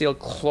sparring is still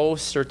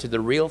closer to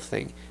the real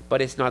thing,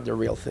 but it's not the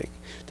real thing.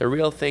 The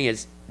real thing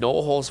is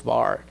no holds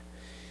barred.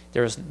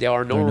 There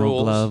are no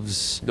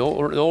rules,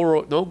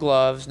 no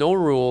gloves, no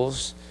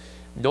rules,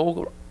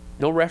 no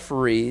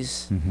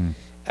referees,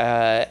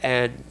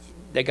 and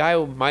the guy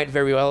might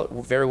very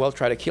well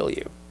try to kill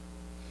you.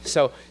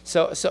 So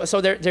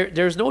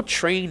there's no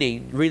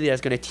training really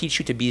that's going to teach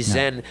you to be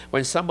zen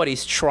when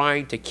somebody's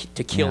trying to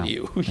kill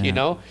you, you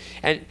know.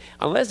 And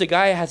unless the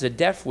guy has a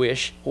death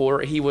wish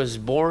or he was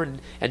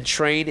born and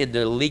trained in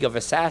the League of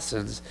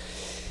Assassins,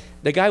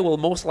 the guy will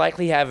most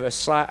likely have a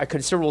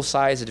considerable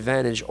size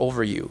advantage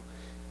over you,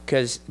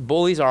 because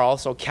bullies are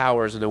also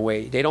cowards in a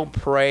way. They don't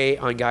prey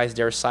on guys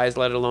their size,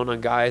 let alone on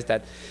guys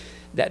that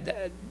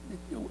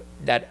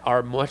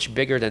are much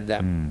bigger than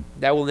them.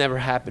 That will never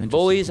happen.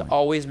 Bullies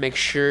always make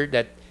sure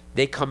that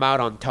they come out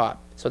on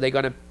top. So they're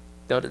gonna.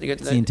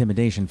 It's the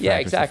intimidation factor. Yeah,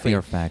 exactly.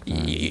 It's the fear factor.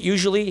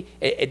 Usually,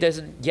 it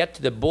doesn't get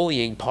to the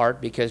bullying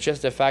part, because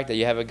just the fact that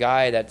you have a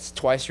guy that's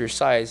twice your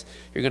size,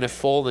 you're gonna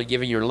fold and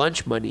give him your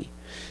lunch money.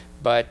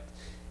 But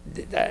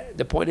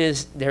the point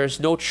is, there's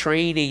no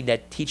training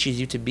that teaches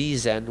you to be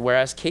zen.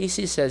 Whereas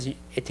Casey says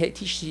it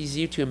teaches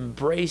you to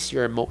embrace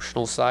your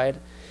emotional side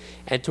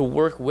and to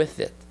work with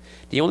it.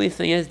 The only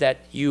thing is that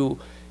you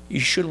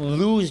shouldn't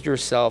lose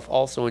yourself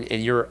also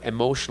in your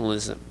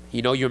emotionalism.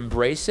 You know, you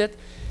embrace it,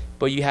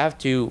 but you have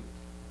to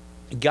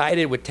guide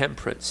it with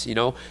temperance. You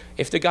know,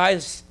 if the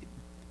guy's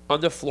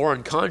on the floor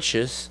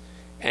unconscious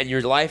and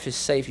your life is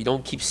safe, you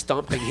don't keep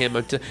stomping him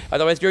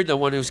otherwise you're the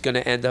one who's going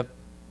to end up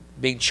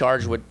being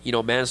charged with, you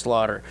know,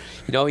 manslaughter.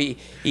 You know,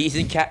 he's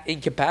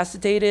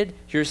incapacitated,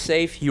 you're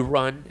safe, you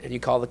run and you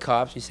call the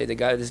cops, you say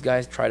this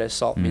guy's tried to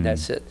assault me,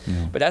 that's it.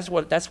 But that's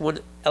one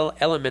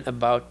element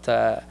about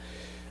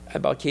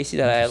Casey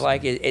that I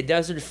like. It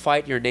doesn't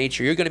fight your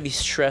nature. You're going to be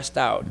stressed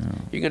out.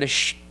 You're going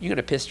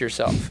to piss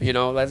yourself, you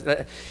know.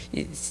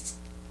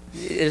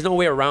 There's no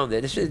way around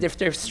it. If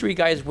there's three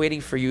guys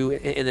waiting for you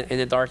in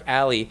a dark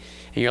alley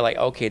and you're like,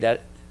 okay,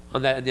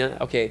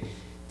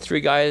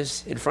 three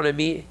guys in front of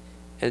me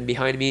and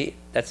behind me,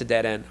 that's a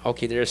dead end.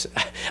 Okay,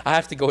 I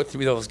have to go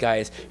through those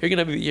guys.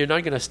 You're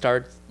not gonna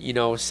start, you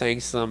know,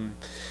 saying some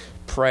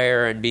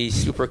prayer and be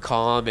super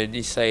calm and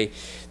you say,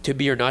 to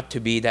be or not to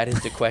be, that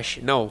is the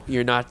question. No,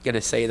 you're not going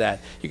to say that.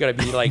 You got to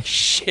be like,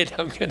 shit,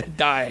 I'm going to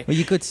die. Well,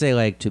 you could say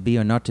like to be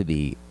or not to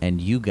be, and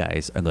you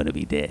guys are going to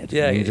be dead.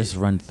 Yeah, you just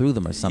run through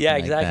them or something. Yeah,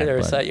 like exactly. that,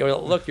 There's but-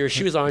 that. Look, your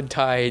shoes aren't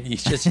tied. You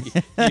just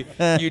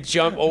you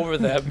jump over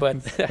them.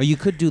 But Or you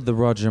could do the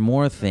Roger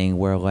Moore thing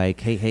where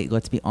like, hey,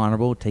 let's be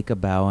honorable, take a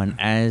bow, and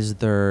as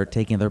they're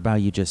taking their bow,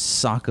 you just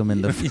sock them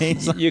in the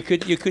face. you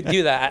could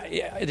do that.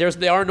 Yeah,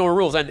 there are no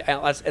rules, and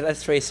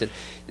let's face it.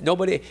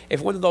 Nobody.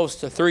 If one of those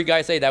three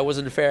guys say that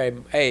wasn't fair,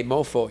 hey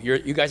mofo,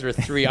 you guys are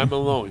three. I'm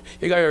alone.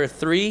 You guys are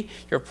three.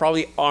 You're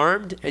probably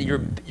armed, and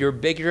you're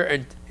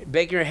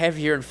bigger,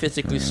 heavier, and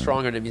physically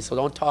stronger than me. So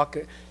don't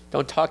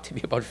talk to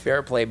me about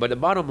fair play. But the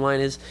bottom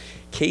line is,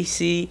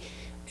 Casey,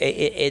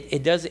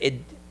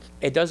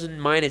 it doesn't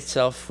mind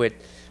itself with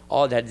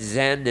all that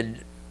Zen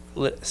and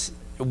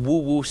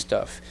woo-woo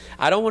stuff.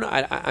 I don't want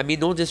to, I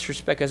mean, no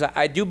disrespect, because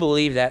I do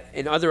believe that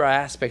in other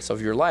aspects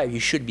of your life, you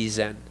should be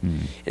Zen.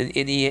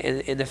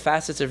 In the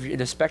facets in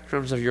the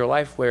spectrums of your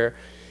life where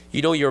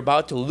you know you're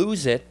about to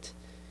lose it,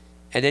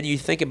 and then you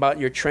think about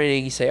your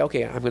training, you say,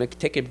 okay, I'm gonna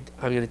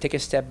take a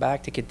step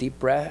back, take a deep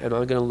breath, and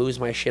I'm gonna lose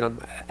my shit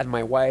at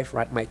my wife,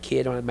 or at my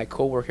kid, or at my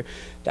coworker.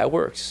 That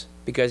works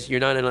because you're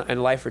not in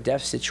a life or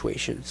death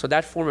situation. So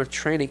that form of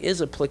training is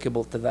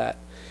applicable to that.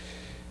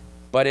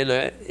 But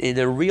in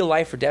a real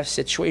life or death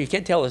situation, you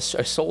can't tell a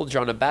soldier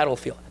on a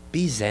battlefield,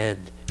 be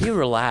Zen, be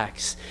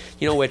relaxed.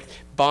 With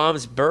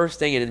bombs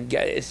bursting and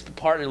his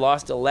partner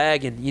lost a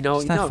leg, and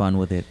Just have fun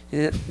with it.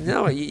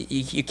 No,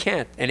 you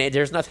can't, and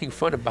there's nothing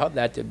fun about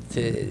that.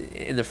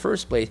 In the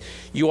first place,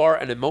 you are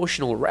an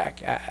emotional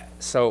wreck.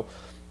 So,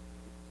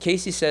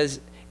 Casey says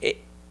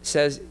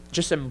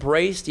just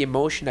embrace the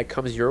emotion that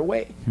comes your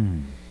way.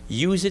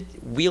 Use it,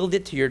 wield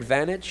it to your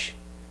advantage,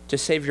 to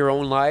save your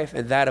own life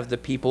and that of the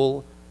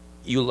people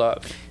you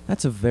love.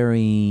 That's a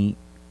very,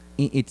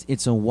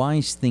 it's a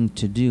wise thing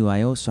to do.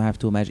 I also have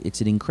to imagine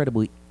it's an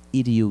incredibly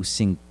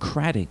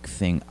idiosyncratic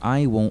thing.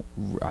 I've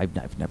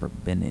never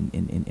been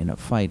in a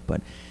fight,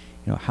 but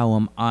how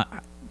am I?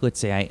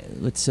 Let's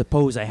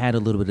suppose I had a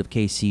little bit of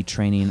KC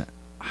training.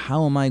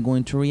 How am I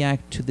going to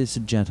react to this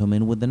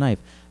gentleman with the knife?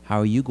 How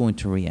are you going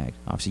to react?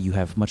 Obviously, you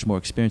have much more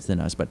experience than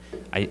us, but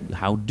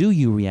how do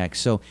you react?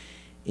 So,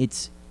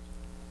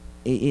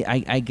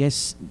 I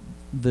guess.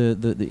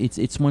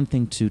 It's one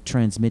thing to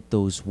transmit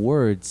those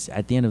words.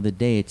 At the end of the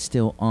day, it's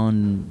still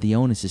the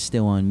onus is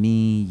still on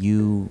me,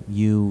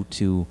 you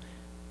to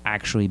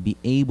actually be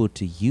able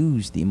to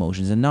use the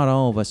emotions, and not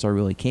all of us are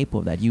really capable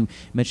of that. You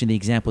mentioned the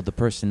example of the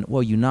person.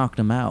 Well, you knocked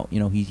him out.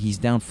 He's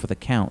down for the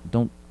count.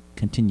 Don't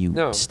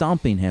continue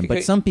stomping him.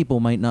 But some people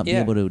might not be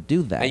able to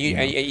do that. And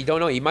you don't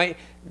know. He might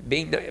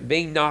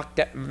being knocked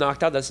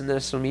out doesn't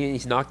necessarily mean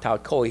he's knocked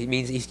out cold. It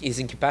means he's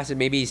incapacitated.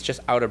 Maybe he's just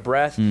out of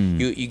breath.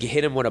 You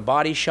hit him with a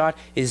body shot.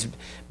 His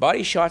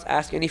body shots.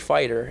 Ask any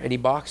fighter, any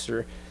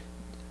boxer.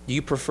 Do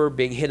you prefer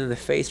being hit in the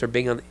face or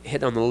being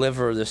hit on the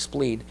liver or the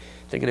spleen?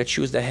 They're going to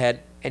choose the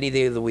head any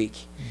day of the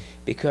week,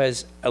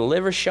 because a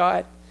liver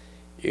shot,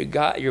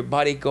 your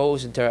body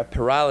goes into a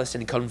paralysis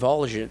and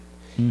convulsion.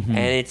 And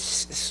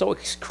it's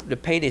the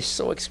pain is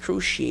so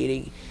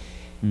excruciating,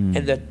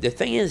 and the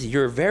thing is,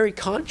 you're very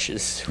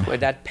conscious when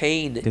that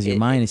pain, because your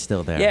mind is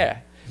still there. Yeah.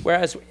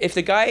 Whereas if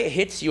the guy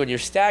hits you and you're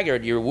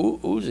staggered, you're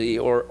woozy,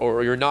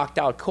 or you're knocked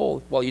out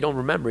cold, well, you don't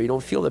remember, you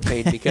don't feel the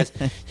pain because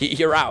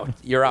you're out.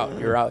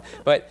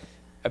 But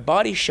a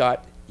body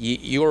shot,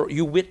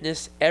 you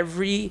witness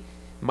every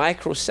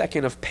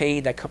microsecond of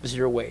pain that comes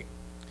your way.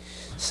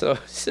 So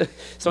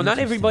not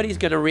everybody's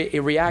going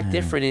to react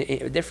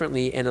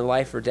differently in a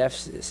life or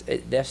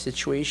death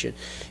situation.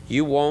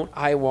 You won't,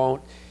 I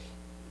won't,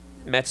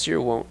 Metzger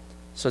won't.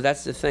 So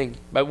that's the thing.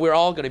 But we're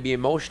all going to be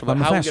emotional.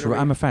 I'm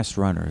a fast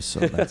runner,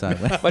 so that's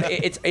but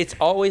it's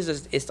always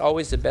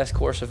the best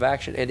course of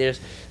action. And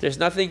there's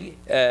nothing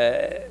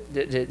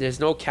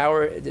there's no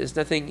coward. There's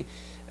nothing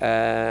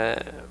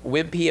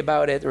wimpy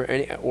about it or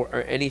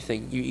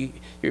anything.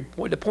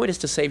 The point is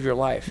to save your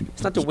life.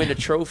 It's not to win a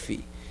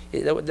trophy.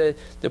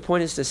 The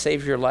point is to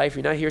save your life.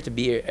 You're not here to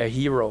be a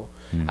hero.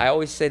 I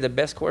always say the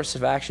best course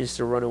of action is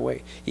to run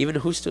away. Even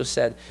Husto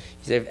said,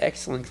 he's an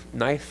excellent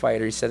knife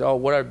fighter. He said,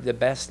 what is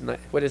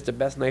the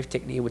best knife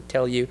technique? He would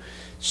tell you,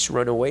 just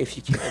run away if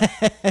you can.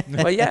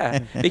 Well,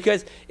 yeah,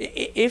 because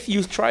if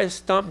you try to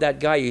stomp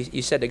that guy,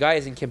 you said the guy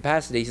is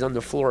incapacitated, he's on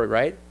the floor,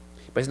 right?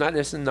 But he's not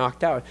necessarily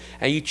knocked out.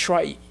 And you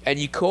try, and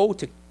you go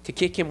to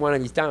kick him when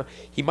he's down.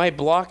 He might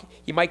block,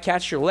 he might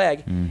catch your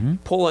leg,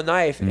 pull a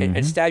knife,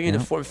 and stab you in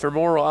the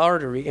femoral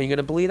artery, and you're going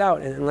to bleed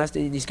out. And unless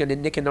he's going to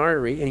nick an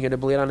artery, and you're going to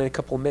bleed out in a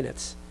couple of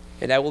minutes.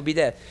 And that will be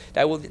that.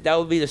 That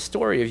will be the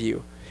story of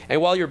you.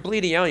 And while you're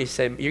bleeding out,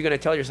 you're going to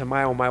tell yourself,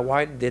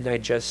 why didn't I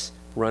just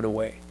run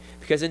away?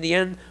 Because in the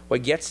end,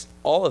 what gets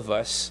all of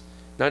us,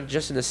 not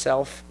just in a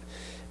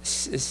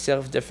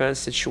self-defense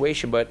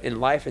situation, but in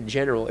life in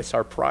general, it's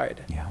our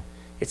pride. Yeah.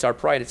 It's our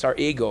pride. It's our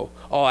ego.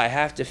 Oh, I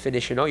have to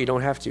finish. No, you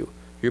don't have to.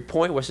 Your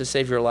point was to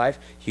save your life.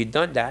 You've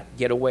done that.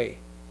 Get away.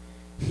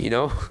 You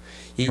know,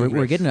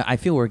 We're getting. I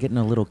feel we're getting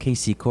a little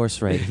Casey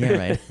course right here,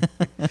 right?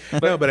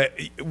 No, but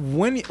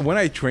when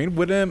I trained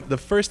with him, the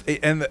first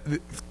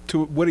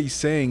to what he's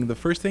saying, the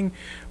first thing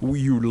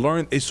you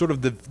learn is sort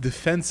of the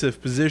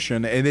defensive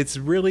position, and it's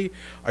really,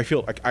 I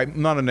feel like,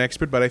 I'm not an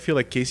expert, but I feel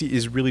like Casey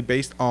is really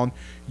based on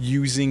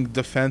using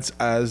defense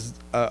as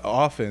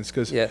offense,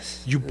 because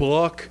Yes. you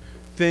block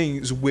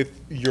things with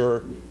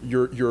your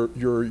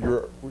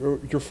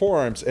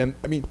forearms, and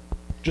I mean,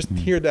 just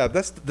hear that.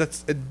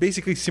 That's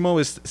basically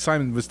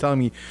Simon was telling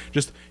me.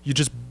 You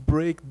just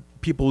break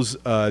people's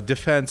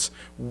defense.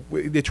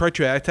 They try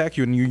to attack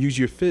you, and you use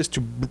your fist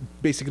to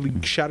basically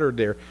shatter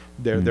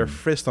their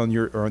fist on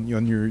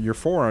your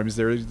forearms.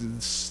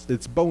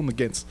 It's bone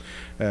against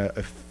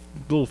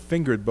little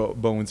fingered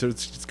bone, so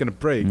it's gonna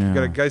break.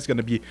 Yeah. Guy's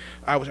gonna be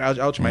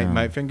ouch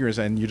my fingers,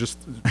 and you just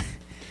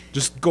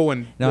go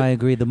and. No, I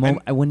agree. The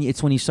moment when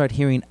you start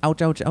hearing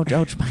ouch,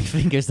 my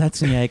fingers,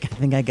 that's when I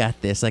think I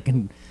got this. I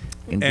can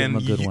give him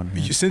a good one.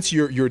 Since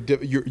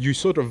you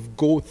sort of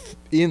go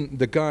in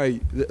the guy,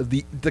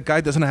 the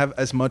guy doesn't have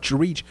as much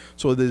reach,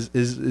 so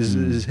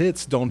his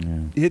hits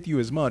don't hit you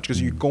as much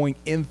because you're going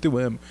into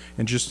him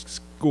and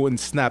just go and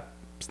snap,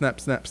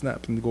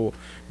 and go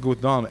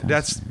down.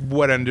 That's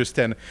what I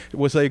understand.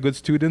 Was I a good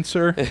student,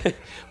 sir?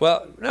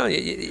 Well, no,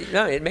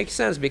 it makes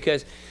sense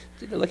because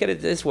look at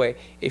it this way: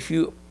 if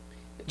you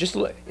just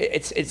look,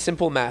 it's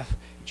simple math.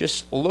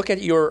 Just look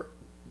at your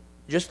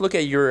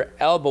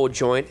elbow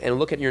joint and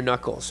look at your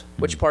knuckles.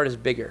 Which part is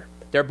bigger?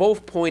 They're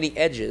both pointy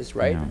edges,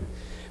 right? Yeah.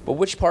 But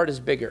which part is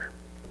bigger?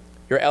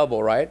 Your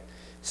elbow, right?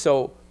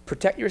 So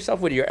protect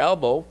yourself with your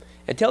elbow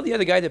and tell the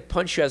other guy to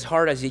punch you as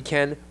hard as he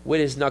can with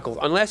his knuckles.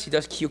 Unless he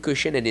does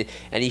Kyokushin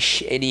and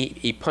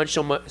he punched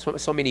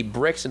so many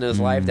bricks in his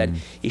life that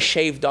he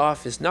shaved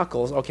off his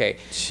knuckles. Okay,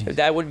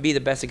 that wouldn't be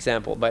the best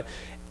example. But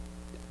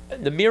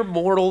the mere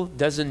mortal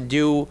doesn't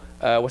do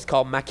what's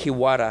called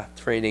makiwara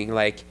training,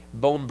 like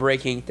bone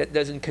breaking. That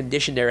doesn't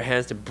condition their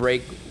hands to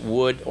break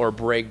wood or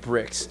break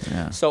bricks.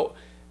 Yeah. So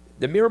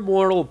the mere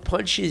mortal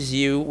punches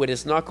you with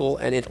his knuckle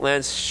and it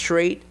lands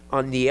straight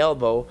on the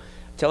elbow,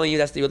 telling you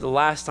that's the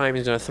last time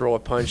he's going to throw a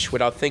punch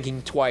without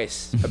thinking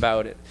twice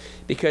about it.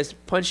 Because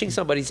punching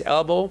somebody's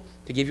elbow,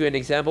 to give you an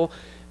example,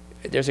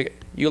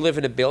 you live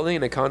in a building,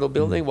 in a condo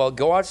building, well,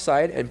 go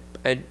outside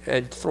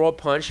and throw a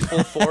punch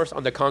full force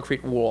on the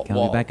concrete wall. Count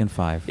me back in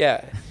 5.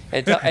 Yeah.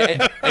 And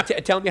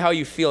tell me how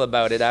you feel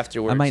about it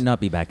afterwards. I might not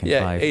be back in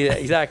 5. Yeah,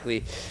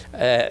 exactly.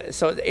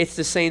 So it's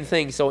the same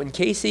thing. So in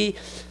Casey,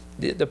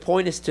 the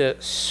point is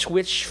to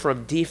switch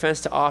from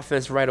defense to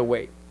offense right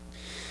away.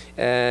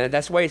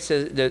 That's why it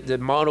says the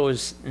motto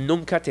is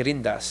 "Nunca te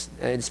rindas."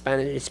 In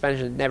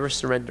Spanish, never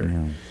surrender.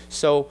 Yeah.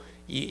 So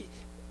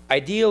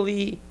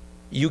ideally,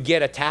 you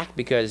get attacked,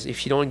 because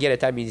if you don't get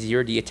attacked, it means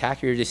you're the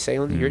attacker, you're the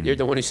assailant, you're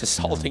the one who's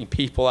assaulting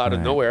people out of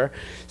nowhere.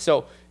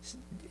 So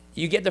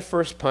you get the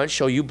first punch,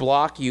 so you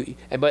block,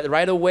 but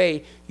right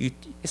away,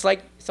 it's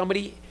like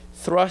somebody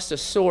thrusts a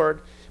sword,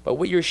 but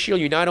with your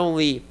shield, you not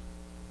only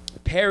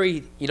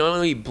parry, you not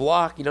only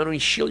block, you not only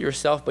shield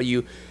yourself, but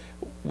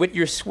with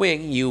your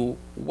swing, you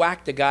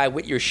whack the guy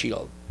with your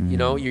shield. You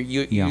know, you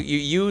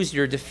use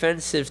your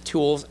defensive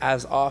tools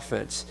as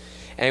offense.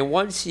 And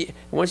once you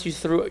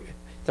threw,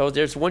 so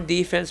there's one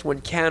defense, one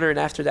counter, and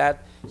after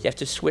that, you have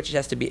to switch. It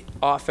has to be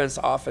offense,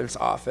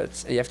 and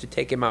you have to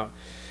take him out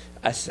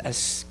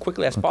as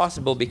quickly as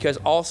possible, because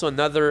also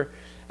another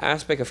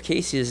aspect of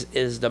cases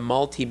is the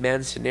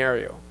multi-man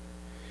scenario.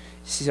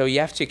 So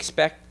you have to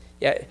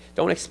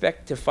don't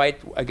expect to fight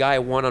a guy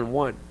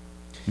one-on-one.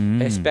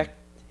 Expect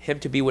him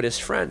to be with his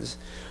friends.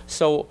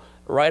 So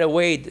right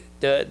away,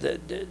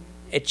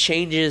 it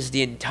changes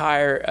the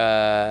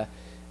entire.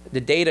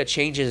 The data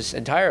changes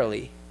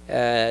entirely.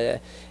 It's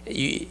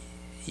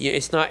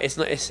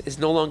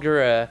no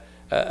longer a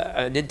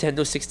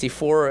Nintendo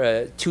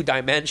 64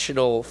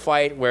 two-dimensional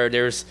fight where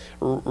there's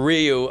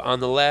Ryu on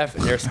the left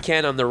and there's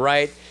Ken on the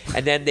right,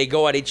 and then they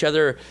go at each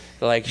other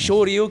like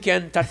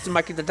Shoryuken,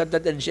 Tatsumaki,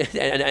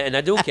 and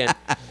Hadouken.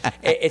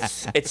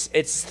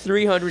 It's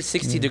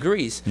 360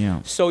 degrees.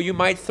 Yeah. So you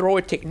might throw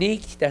a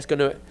technique that's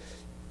gonna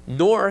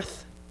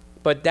north,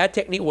 but that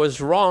technique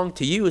was wrong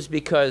to use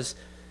because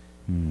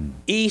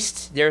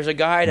east there's a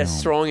guy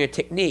that's throwing a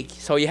technique.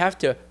 So you have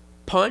to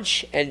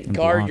punch and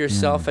guard block,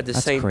 yourself at the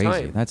That's same crazy.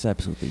 time. That's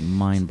absolutely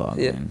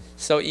mind-boggling. Yeah.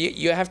 So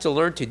you have to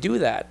learn to do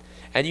that,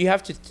 and you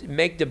have to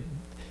make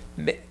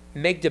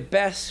the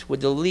best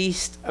with the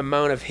least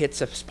amount of hits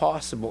as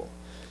possible.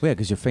 Yeah,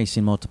 because you're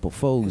facing multiple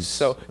foes.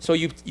 So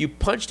you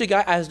punch the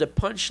guy. As the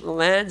punch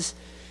lands,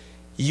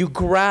 you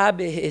grab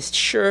his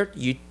shirt,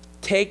 you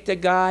take the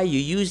guy, you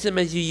use him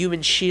as your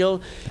human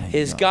shield.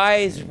 His guy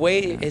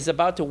is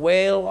about to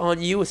wail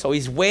on you, so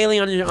he's wailing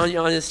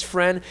on his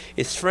friend.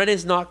 His friend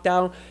is knocked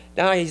down.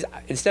 Now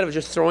instead of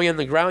just throwing it on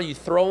the ground, you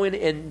throw it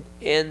on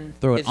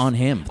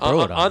him.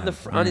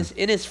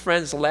 In his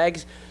friend's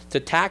legs to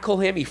tackle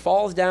him. He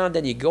falls down.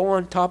 Then you go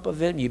on top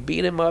of him. You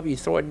beat him up. You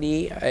throw a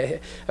knee, a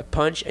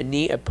punch, a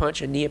knee, a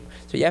punch, a knee.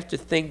 So you have to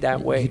think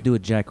that way. You could do a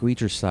Jack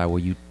Reacher style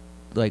where you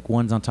like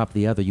one's on top of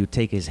the other, you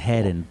take his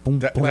head and boom,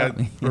 That-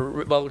 boom.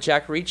 that- Well,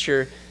 Jack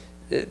Reacher,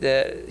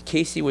 the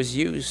Casey was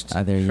used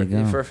There you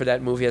go. for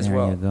that movie as There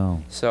well. you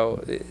go.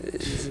 So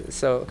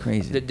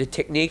Crazy. the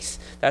techniques.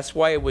 That's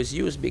why it was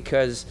used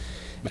because.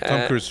 But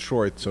Tom Cruise is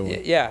short, so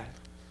Yeah,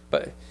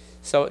 but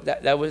so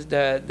that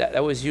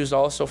was used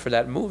also for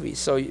that movie.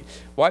 So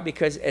why?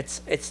 Because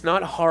it's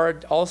not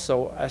hard.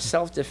 Also, a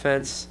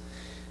self-defense,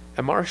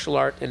 a martial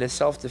art, and a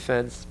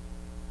self-defense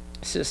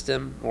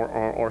system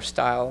or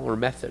style or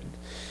method.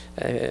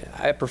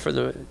 I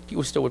prefer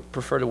you still would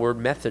prefer the word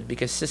method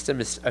because system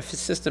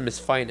is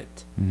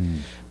finite,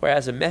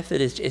 whereas a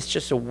method is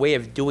just a way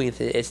of doing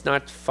it. It's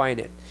not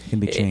finite. It can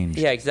be changed.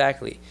 Yeah,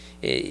 exactly.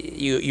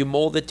 You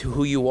mold it to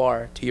who you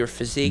are, to your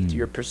physique, to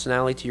your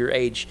personality, to your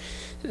age.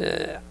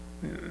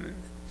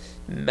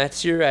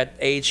 Mathieu at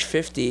age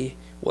 50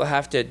 will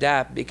have to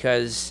adapt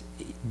because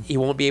he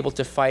won't be able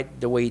to fight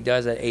the way he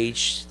does at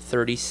age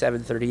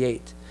 37,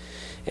 38.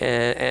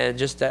 And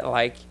just that,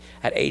 like,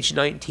 at age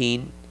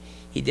 19,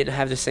 he didn't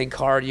have the same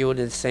cardio and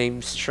the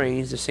same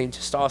strains, the same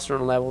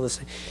testosterone level.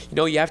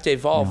 You have to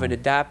evolve and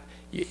adapt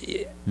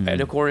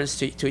in accordance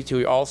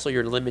to also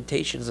your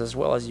limitations as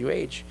well as you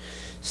age.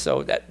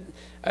 So that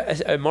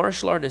a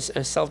martial art and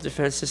a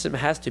self-defense system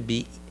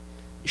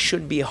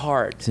shouldn't be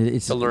hard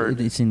to learn.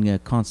 It's in a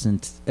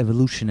constant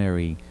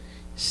evolutionary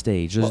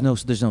stage. There's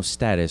no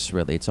status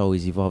really. It's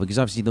always evolving. Because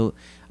obviously, though,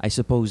 I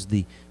suppose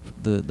the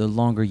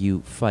longer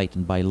you fight,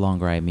 and by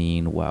longer I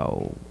mean,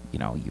 well,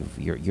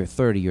 you're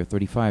 30, you're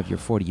 35, you're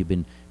 40. You've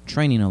been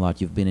training a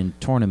lot. You've been in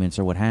tournaments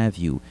or what have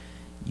you.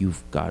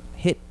 You've got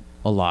hit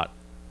a lot.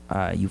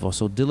 You've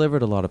also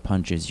delivered a lot of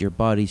punches. Your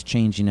body's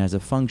changing as a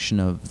function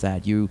of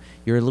that. You're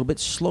a little bit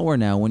slower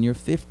now when you're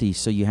 50,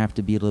 so you have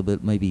to be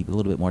maybe a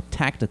little bit more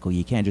tactical.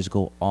 You can't just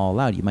go all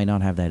out. You might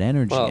not have that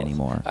energy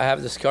anymore. I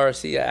have the scar.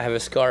 See, I have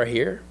a scar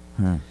here.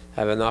 Huh. I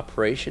have an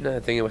operation. I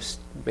think it was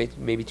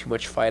maybe too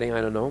much fighting.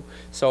 I don't know.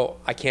 So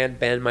I can't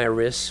bend my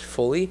wrists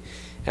fully.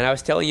 And I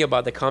was telling you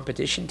about the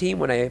competition team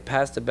when I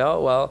passed the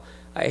belt. Well,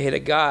 I hit a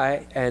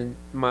guy, and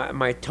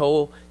my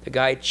toe. The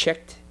guy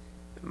checked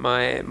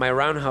my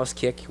roundhouse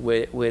kick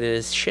with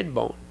his shin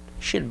bone.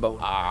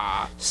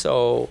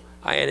 So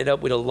I ended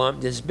up with a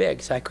lump this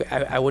big, so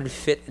I wouldn't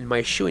fit in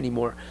my shoe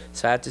anymore.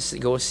 So I had to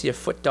go see a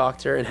foot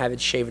doctor and have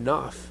it shaven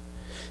off.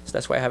 So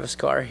that's why I have a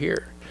scar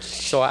here.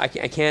 So I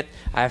can't.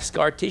 I have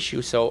scar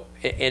tissue. So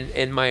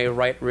in my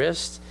right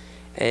wrist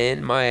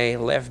and my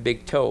left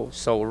big toe.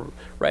 So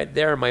right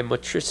there, my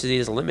motricity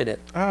is limited.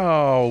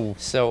 Oh.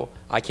 So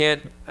I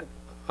can't.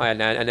 I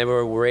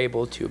never were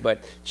able to,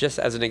 but just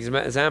as an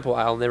example,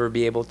 I'll never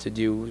be able to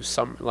do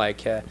some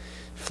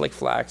flick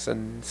flacks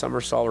and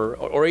somersault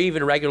or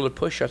even regular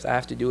push-ups. I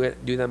have to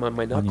do them on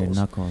my knuckles, On your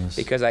knuckles.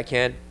 because I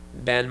can't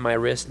bend my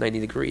wrist 90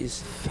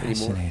 degrees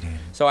anymore. Fascinating.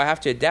 So I have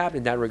to adapt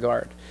in that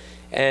regard.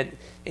 And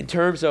in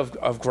terms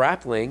of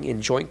grappling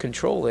and joint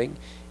controlling,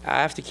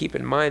 I have to keep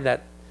in mind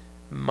that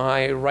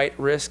my right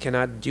wrist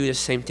cannot do the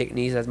same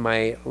techniques as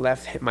my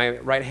left. My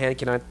right hand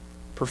cannot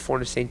perform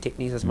the same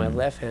techniques as my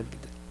left hand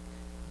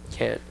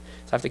can.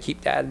 So I have to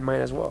keep that in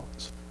mind as well.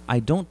 I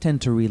don't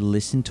tend to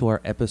re-listen to our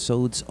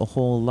episodes a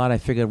whole lot. I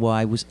figured, well,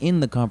 I was in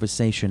the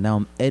conversation. Now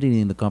I'm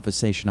editing the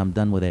conversation. I'm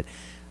done with it.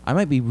 I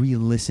might be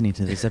re-listening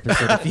to this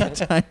episode a few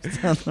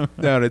times.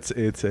 No,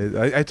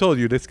 I told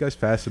you, this guy's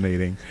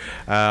fascinating.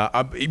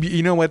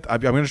 You know what? I'm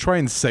going to try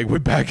and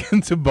segue back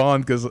into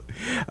Bond because,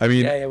 I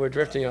mean... Yeah, we're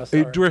drifting. I'm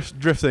sorry.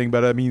 Drifting,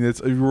 but I mean,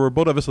 we're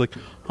both of us like,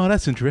 oh,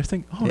 that's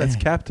interesting. Oh, that's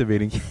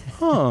captivating.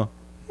 Huh.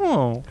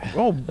 Oh,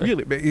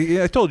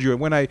 really? I told you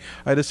when I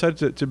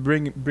decided to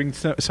bring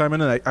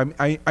Simon in.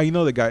 I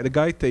know the guy. The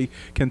guy they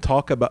can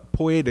talk about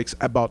poetics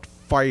about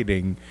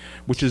fighting,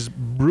 which is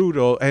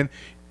brutal. And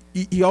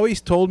he always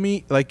told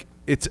me like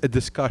it's a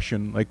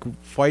discussion. Like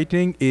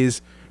fighting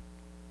is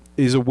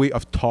a way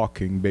of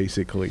talking,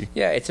 basically.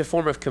 Yeah, it's a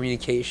form of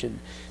communication.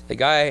 The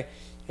guy,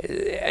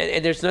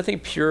 and there's nothing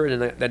purer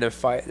than a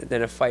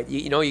fight.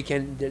 You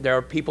can. There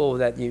are people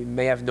that you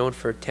may have known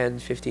for 10,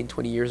 15,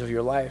 20 years of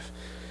your life.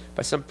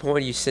 By some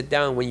point, you sit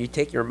down when you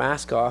take your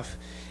mask off,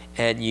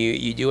 and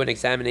you do an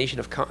examination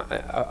of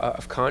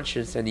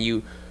conscience, and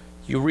you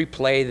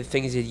replay the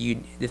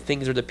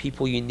things or the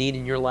people you need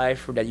in your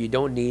life or that you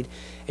don't need,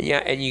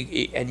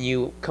 and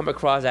you come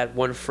across that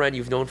one friend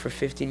you've known for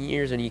 15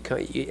 years, and you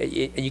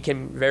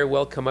can very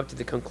well come up to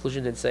the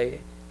conclusion and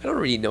say, I don't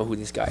really know who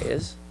this guy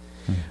is.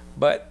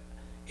 But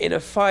in a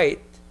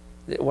fight,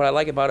 what I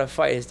like about a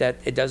fight is that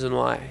it doesn't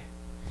lie.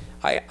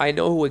 I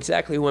know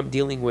exactly who I'm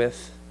dealing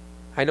with.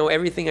 I know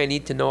everything I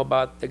need to know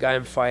about the guy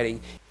I'm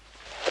fighting.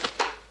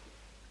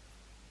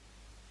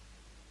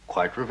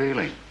 Quite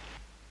revealing.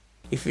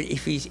 If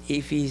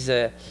he's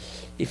a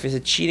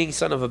cheating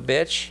son of a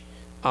bitch,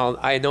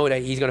 I know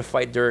that he's gonna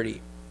fight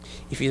dirty.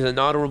 If he's an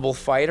honorable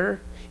fighter,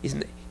 he's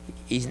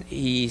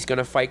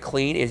gonna fight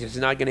clean, and he's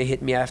not gonna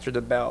hit me after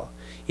the bell.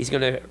 He's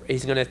gonna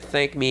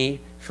thank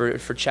me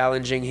for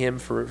challenging him,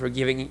 for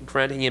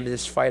granting him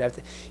this fight.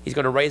 He's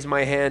gonna raise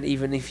my hand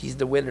even if he's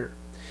the winner.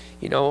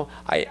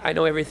 I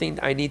know everything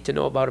I need to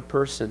know about a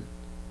person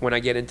when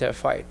I get into a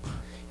fight.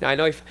 I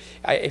know if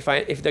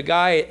the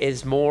guy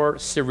is more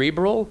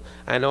cerebral,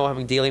 I know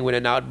I'm dealing with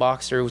an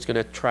outboxer who's going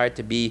to try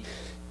to be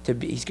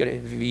he's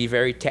going to be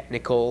very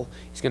technical.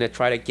 He's going to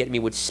try to get me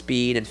with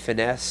speed and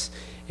finesse.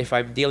 If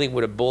I'm dealing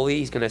with a bully,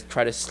 he's going to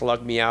try to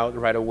slug me out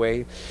right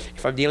away.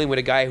 If I'm dealing with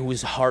a guy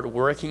who's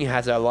hardworking,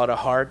 has a lot of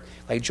heart,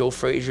 like Joe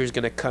Frazier is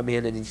going to come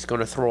in and he's going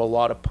to throw a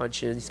lot of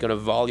punches. He's going to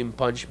volume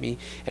punch me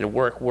and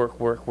work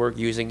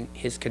using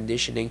his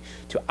conditioning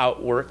to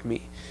outwork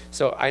me.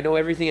 So I know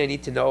everything I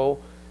need to know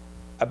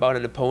about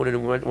an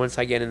opponent once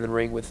I get in the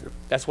ring with him.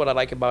 That's what I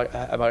like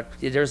about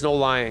there's no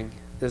lying.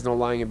 There's no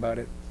lying about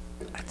it.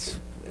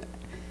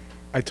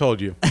 I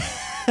told you.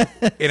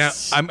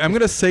 I'm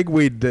gonna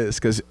segue this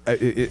because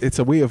it's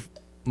a way of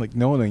like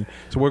knowing.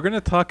 So we're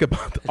gonna talk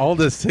about all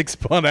the 6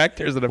 Bond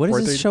actors that have. What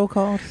is this show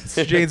called? It's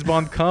James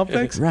Bond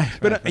Complex. Right.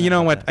 But you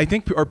know what? I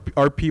think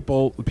our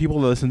people that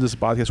listen to this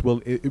podcast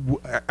will.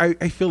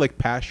 I feel like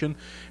passion,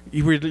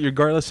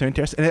 regardless of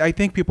interest, and I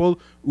think people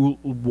who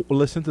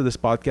listen to this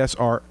podcast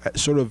are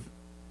sort of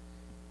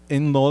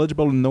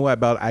knowledgeable and know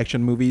about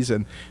action movies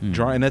and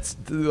draw, and that's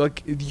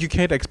like you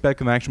can't expect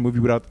an action movie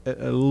without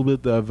a little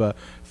bit of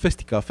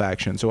fisticuff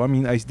action. So I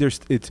mean,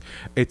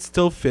 it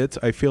still fits.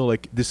 I feel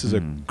like this is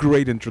a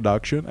great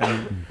introduction. I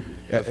mean,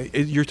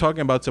 you're talking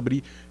about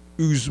somebody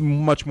who's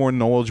much more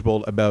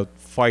knowledgeable about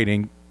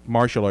fighting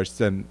martial arts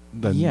than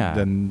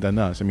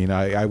us. I mean,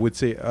 I would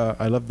say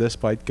I love this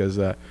fight because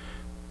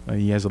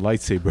he has a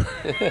lightsaber.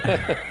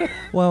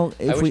 Well,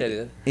 I wish I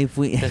did. if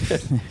we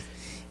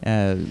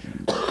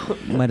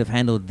might have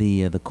handled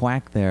the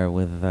quack there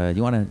with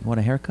you want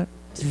a haircut?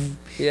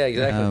 Yeah,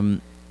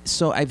 exactly.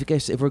 So I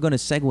guess if we're going to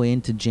segue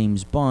into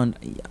James Bond,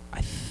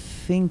 I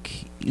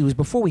think it was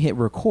before we hit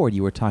record.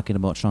 You were talking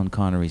about Sean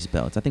Connery's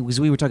belts. I think because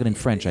we were talking in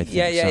French. I think.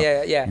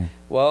 Yeah.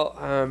 Well,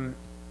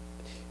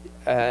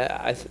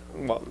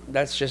 well,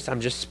 that's just I'm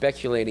just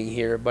speculating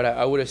here, but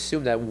I would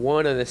assume that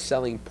one of the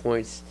selling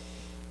points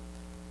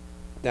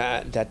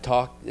that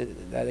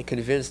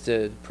convinced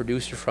the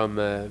producer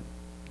from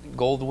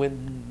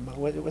Goldwyn.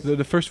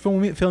 The first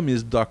film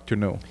is Dr.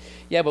 No.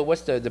 Yeah, but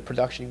what's the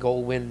production?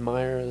 Goldwyn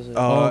Myers?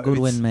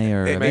 Goldwyn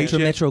Mayer.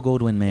 Metro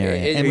Goldwyn Mayer.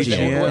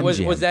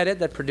 MGM. Was that it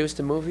that produced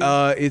the movie?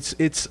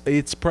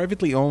 It's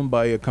privately owned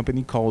by a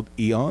company called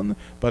Eon,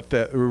 but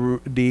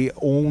they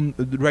own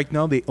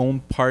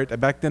part.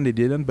 Back then they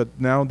didn't, but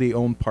now they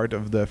own part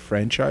of the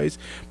franchise.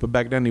 But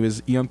back then it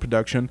was Eon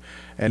Production,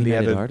 and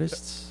United they had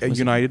Artists?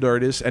 United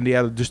Artists, and they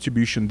had a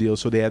distribution deal,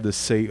 so they had to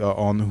say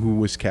on who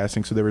was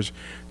casting. So there was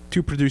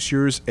 2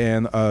 producers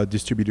and a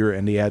distributor,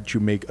 and they had to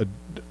make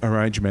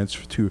arrangements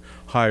to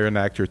hire an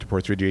actor to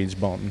portray James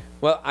Bond.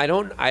 Well, I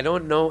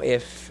don't know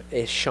if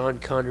Sean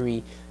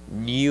Connery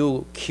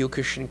knew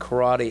Kyokushin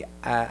karate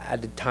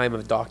at the time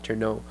of Dr.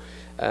 No.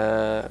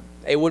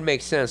 It would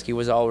make sense. He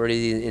was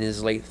already in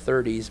his late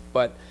 30s,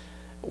 but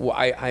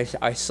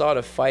I saw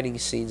the fighting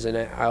scenes, and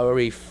I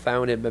already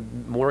found it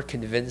more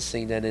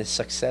convincing than his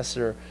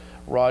successor,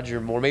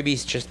 Roger Moore. Maybe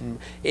he's just,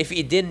 if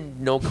he didn't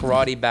know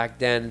karate back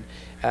then,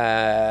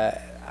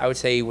 I would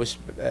say he was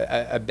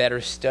a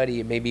better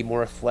study, maybe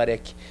more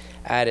athletic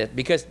at it,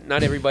 because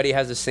not everybody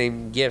has the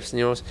same gifts, you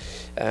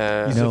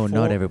know.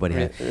 Not everybody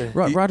has.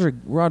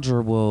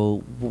 Roger will,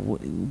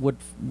 what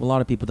a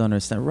lot of people don't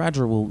understand,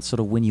 Roger will sort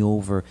of win you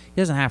over.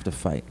 He doesn't have to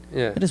fight.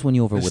 Yeah. He'll just win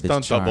you over with his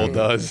charm. Stunt double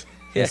does.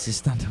 Yes, his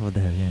stunt double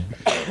does,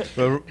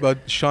 yeah.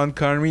 But Sean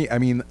Connery, I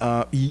mean,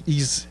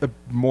 he's a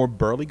more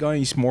burly guy.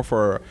 He's more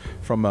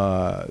from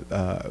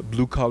a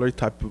blue collar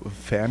type of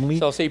family.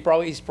 So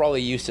he's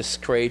probably used to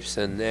scrapes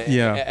and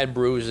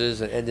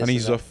bruises and this. And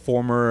he's a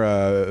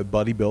former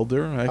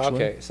bodybuilder, actually.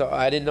 Okay, so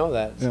I didn't know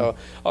that. Yeah.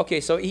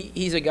 So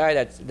he's a guy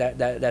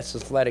that's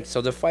athletic. So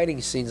the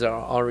fighting scenes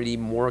are already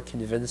more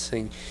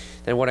convincing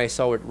than what I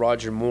saw with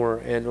Roger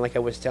Moore. And like I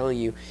was telling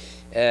you,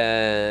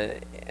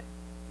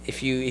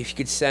 if you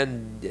could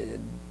send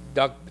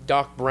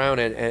Doc Brown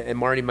and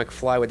Marty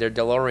McFly with their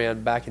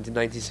DeLorean back into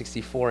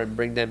 1964 and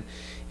bring them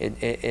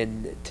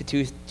in to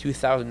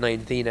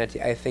 2019,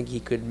 I think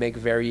he could make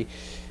very,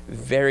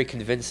 very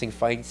convincing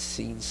fight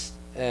scenes.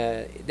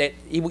 That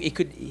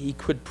he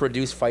could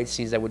produce fight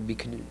scenes that would be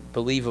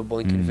believable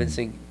and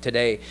convincing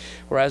today,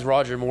 whereas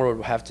Roger Moore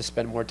would have to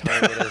spend more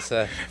time with his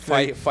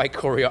fight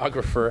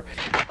choreographer.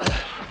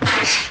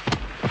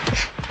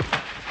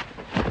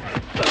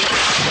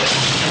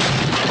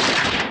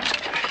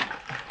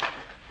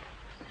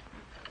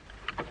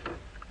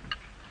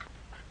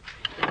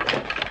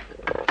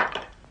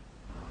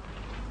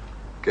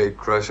 Gate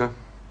crusher.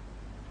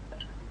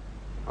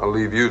 I'll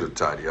leave you to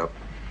tidy up.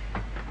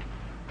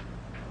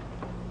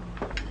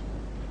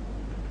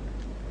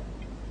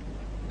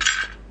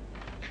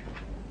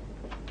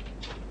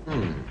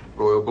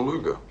 Royal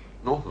Beluga,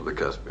 north of the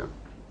Caspian.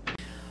 All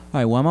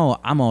right, well,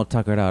 I'm all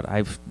tuckered out.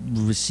 I've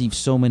received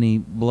so many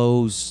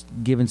blows,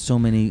 I've given so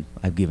many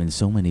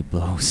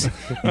blows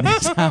in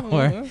this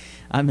hour.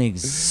 I'm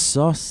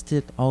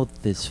exhausted. All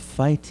this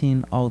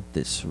fighting, all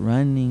this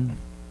running.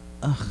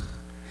 Ugh.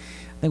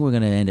 I think we're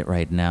gonna end it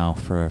right now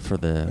for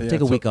the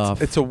take a week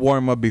off. It's a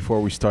warm up before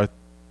we start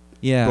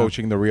Yeah.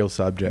 broaching the real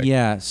subject.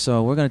 Yeah,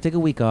 so we're going to take a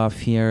week off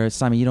here.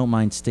 Simon, you don't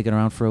mind sticking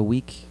around for a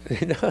week? No,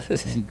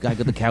 You got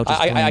the couches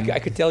I clean.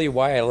 could tell you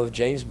why I love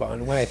James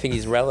Bond, why I think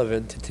he's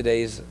relevant to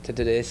today's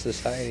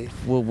society.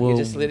 You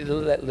just let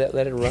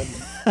it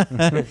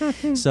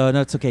run. So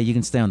no, it's okay. You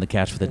can stay on the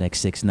couch for the next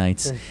 6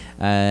 nights.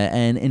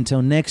 And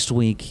until next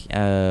week,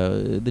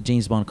 the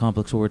James Bond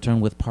Complex will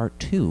return with part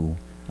 2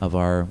 of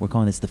our, we're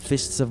calling this the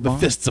Fists of The Bond.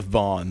 Fists of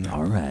Bond.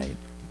 All right.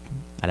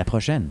 À la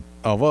prochaine.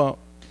 Au revoir.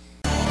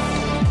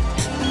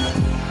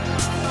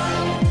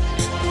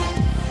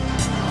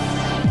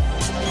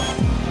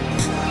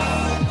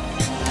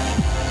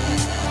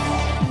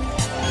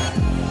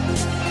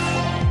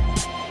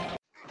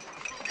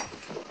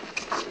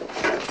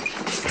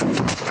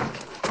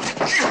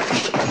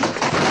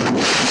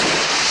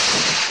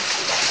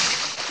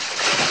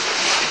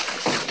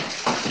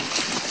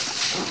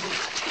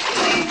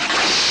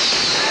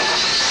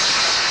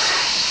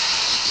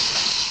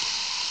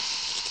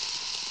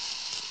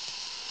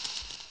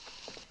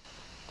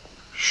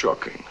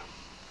 Shocking.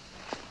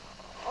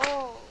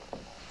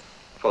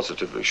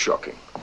 Positively shocking.